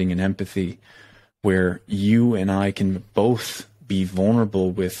understanding and empathy, where you and I can both be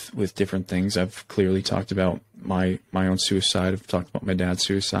vulnerable with different things. I've clearly talked about my own suicide. I've talked about my dad's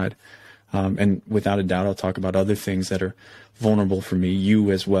suicide. And without a doubt, I'll talk about other things that are vulnerable for me.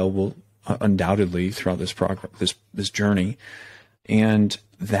 You as well will undoubtedly throughout this journey. And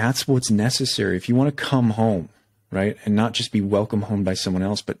that's what's necessary. If you want to come home, right, and not just be welcome home by someone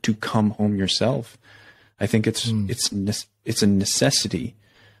else, but to come home yourself, I think it's a necessity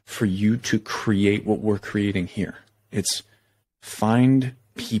for you to create what we're creating here. It's find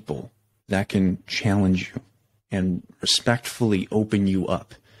people that can challenge you and respectfully open you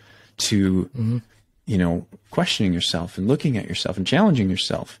up to, questioning yourself and looking at yourself and challenging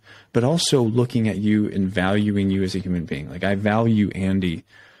yourself, but also looking at you and valuing you as a human being. Like, I value Andy,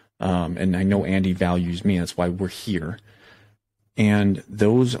 and I know Andy values me. That's why we're here. And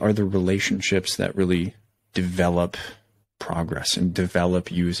those are the relationships that really develop progress and develop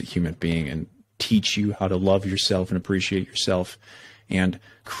you as a human being and teach you how to love yourself and appreciate yourself and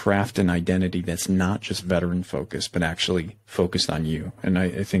craft an identity that's not just veteran focused, but actually focused on you. And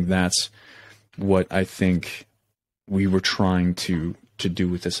I think that's what I think we were trying to do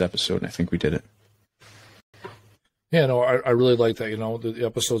with this episode. And I think we did it. Yeah, no, I really like that. The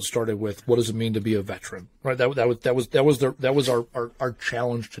episode started with, what does it mean to be a veteran? Right. That was our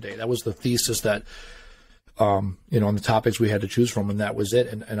challenge today. That was the thesis that, on the topics we had to choose from, and that was it.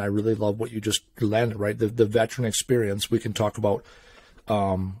 And I really love what you just landed, right? The veteran experience. We can talk about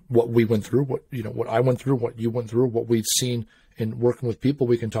what we went through, what I went through, what you went through, what we've seen in working with people.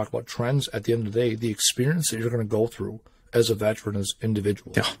 We can talk about trends. At the end of the day, the experience that you're going to go through as a veteran, as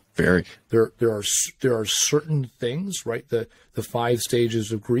individual. Yeah, very. There are certain things, right? The 5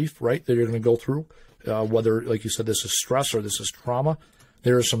 stages of grief, right, that you're going to go through. Whether, like you said, this is stress or this is trauma.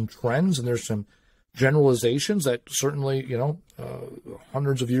 There are some trends and there's some generalizations that certainly,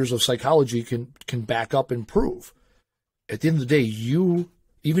 hundreds of years of psychology can back up and prove. At the end of the day, you,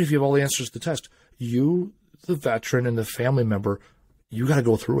 even if you have all the answers to the test, you, the veteran and the family member, you got to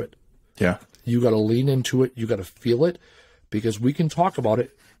go through it. Yeah. You got to lean into it. You got to feel it, because we can talk about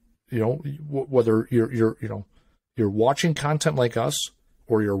it, whether you're watching content like us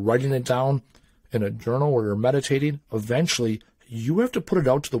or you're writing it down in a journal or you're meditating. Eventually, you have to put it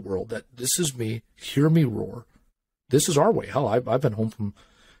out to the world that this is me, hear me roar. This is our way. Hell, I've been home from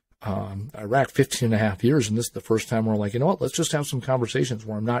Iraq 15 and a half years, and this is the first time we're like, let's just have some conversations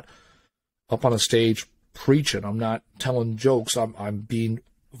where I'm not up on a stage preaching. I'm not telling jokes. I'm being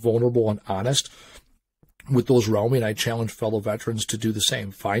vulnerable and honest with those around me, and I challenge fellow veterans to do the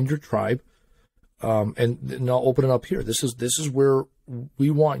same. Find your tribe, and I'll open it up here. This is where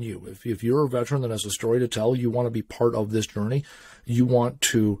we want you. If you're a veteran that has a story to tell, you want to be part of this journey. You want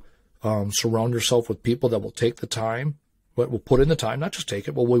to surround yourself with people that will take the time, but will put in the time, not just take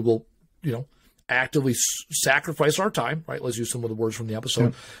it, but we will, actively sacrifice our time, right? Let's use some of the words from the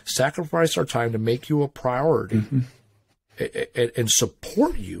episode. Sacrifice our time to make you a priority and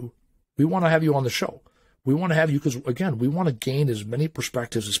support you. We want to have you on the show. We want to have you because, again, we want to gain as many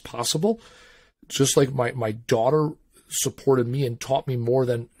perspectives as possible. Just like my daughter supported me and taught me more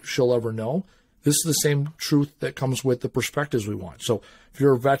than she'll ever know. This is the same truth that comes with the perspectives we want. So if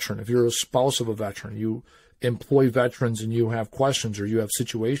you're a veteran, if you're a spouse of a veteran, you employ veterans and you have questions or you have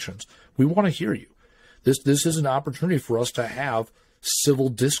situations, we want to hear you. This is an opportunity for us to have civil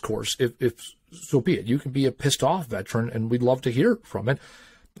discourse. If so be it. You can be a pissed off veteran, and we'd love to hear from it,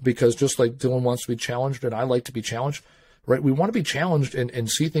 because just like Dylan wants to be challenged and I like to be challenged, right? We want to be challenged and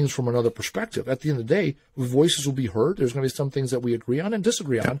see things from another perspective. At the end of the day, voices will be heard. There's going to be some things that we agree on and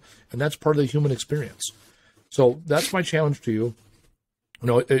disagree on, and that's part of the human experience. So that's my challenge to you.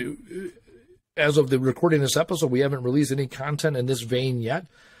 As of the recording of this episode, we haven't released any content in this vein yet.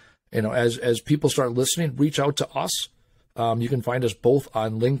 As people start listening, reach out to us. You can find us both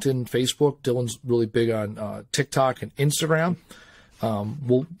on LinkedIn, Facebook. Dylan's really big on TikTok and Instagram.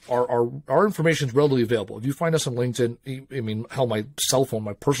 Our information is readily available. If you find us on LinkedIn, my cell phone,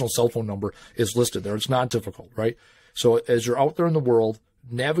 my personal cell phone number is listed there. It's not difficult, right? So as you're out there in the world,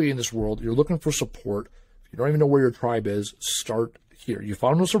 navigating this world, you're looking for support. If you don't even know where your tribe is, start here. You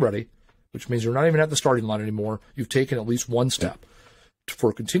found us already, which means you're not even at the starting line anymore. You've taken at least one step.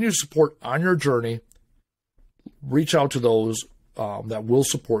 For continued support on your journey, reach out to those. that will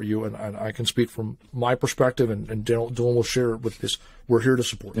support you. And I can speak from my perspective, and Dylan will share with this. We're here to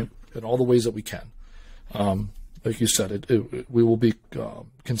support you in all the ways that we can. Like you said, we will be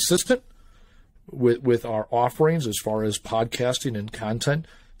consistent with our offerings as far as podcasting and content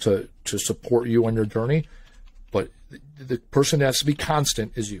to support you on your journey. But the person that has to be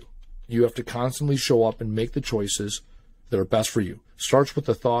constant is you. You have to constantly show up and make the choices that are best for you. Starts with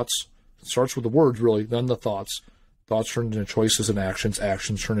the thoughts, starts with the words, really, then the thoughts. Thoughts turn into choices and actions.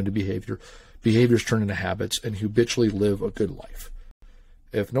 Actions turn into behavior. Behaviors turn into habits, and habitually live a good life.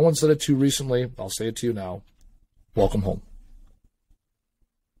 If no one said it to you recently, I'll say it to you now. Welcome home.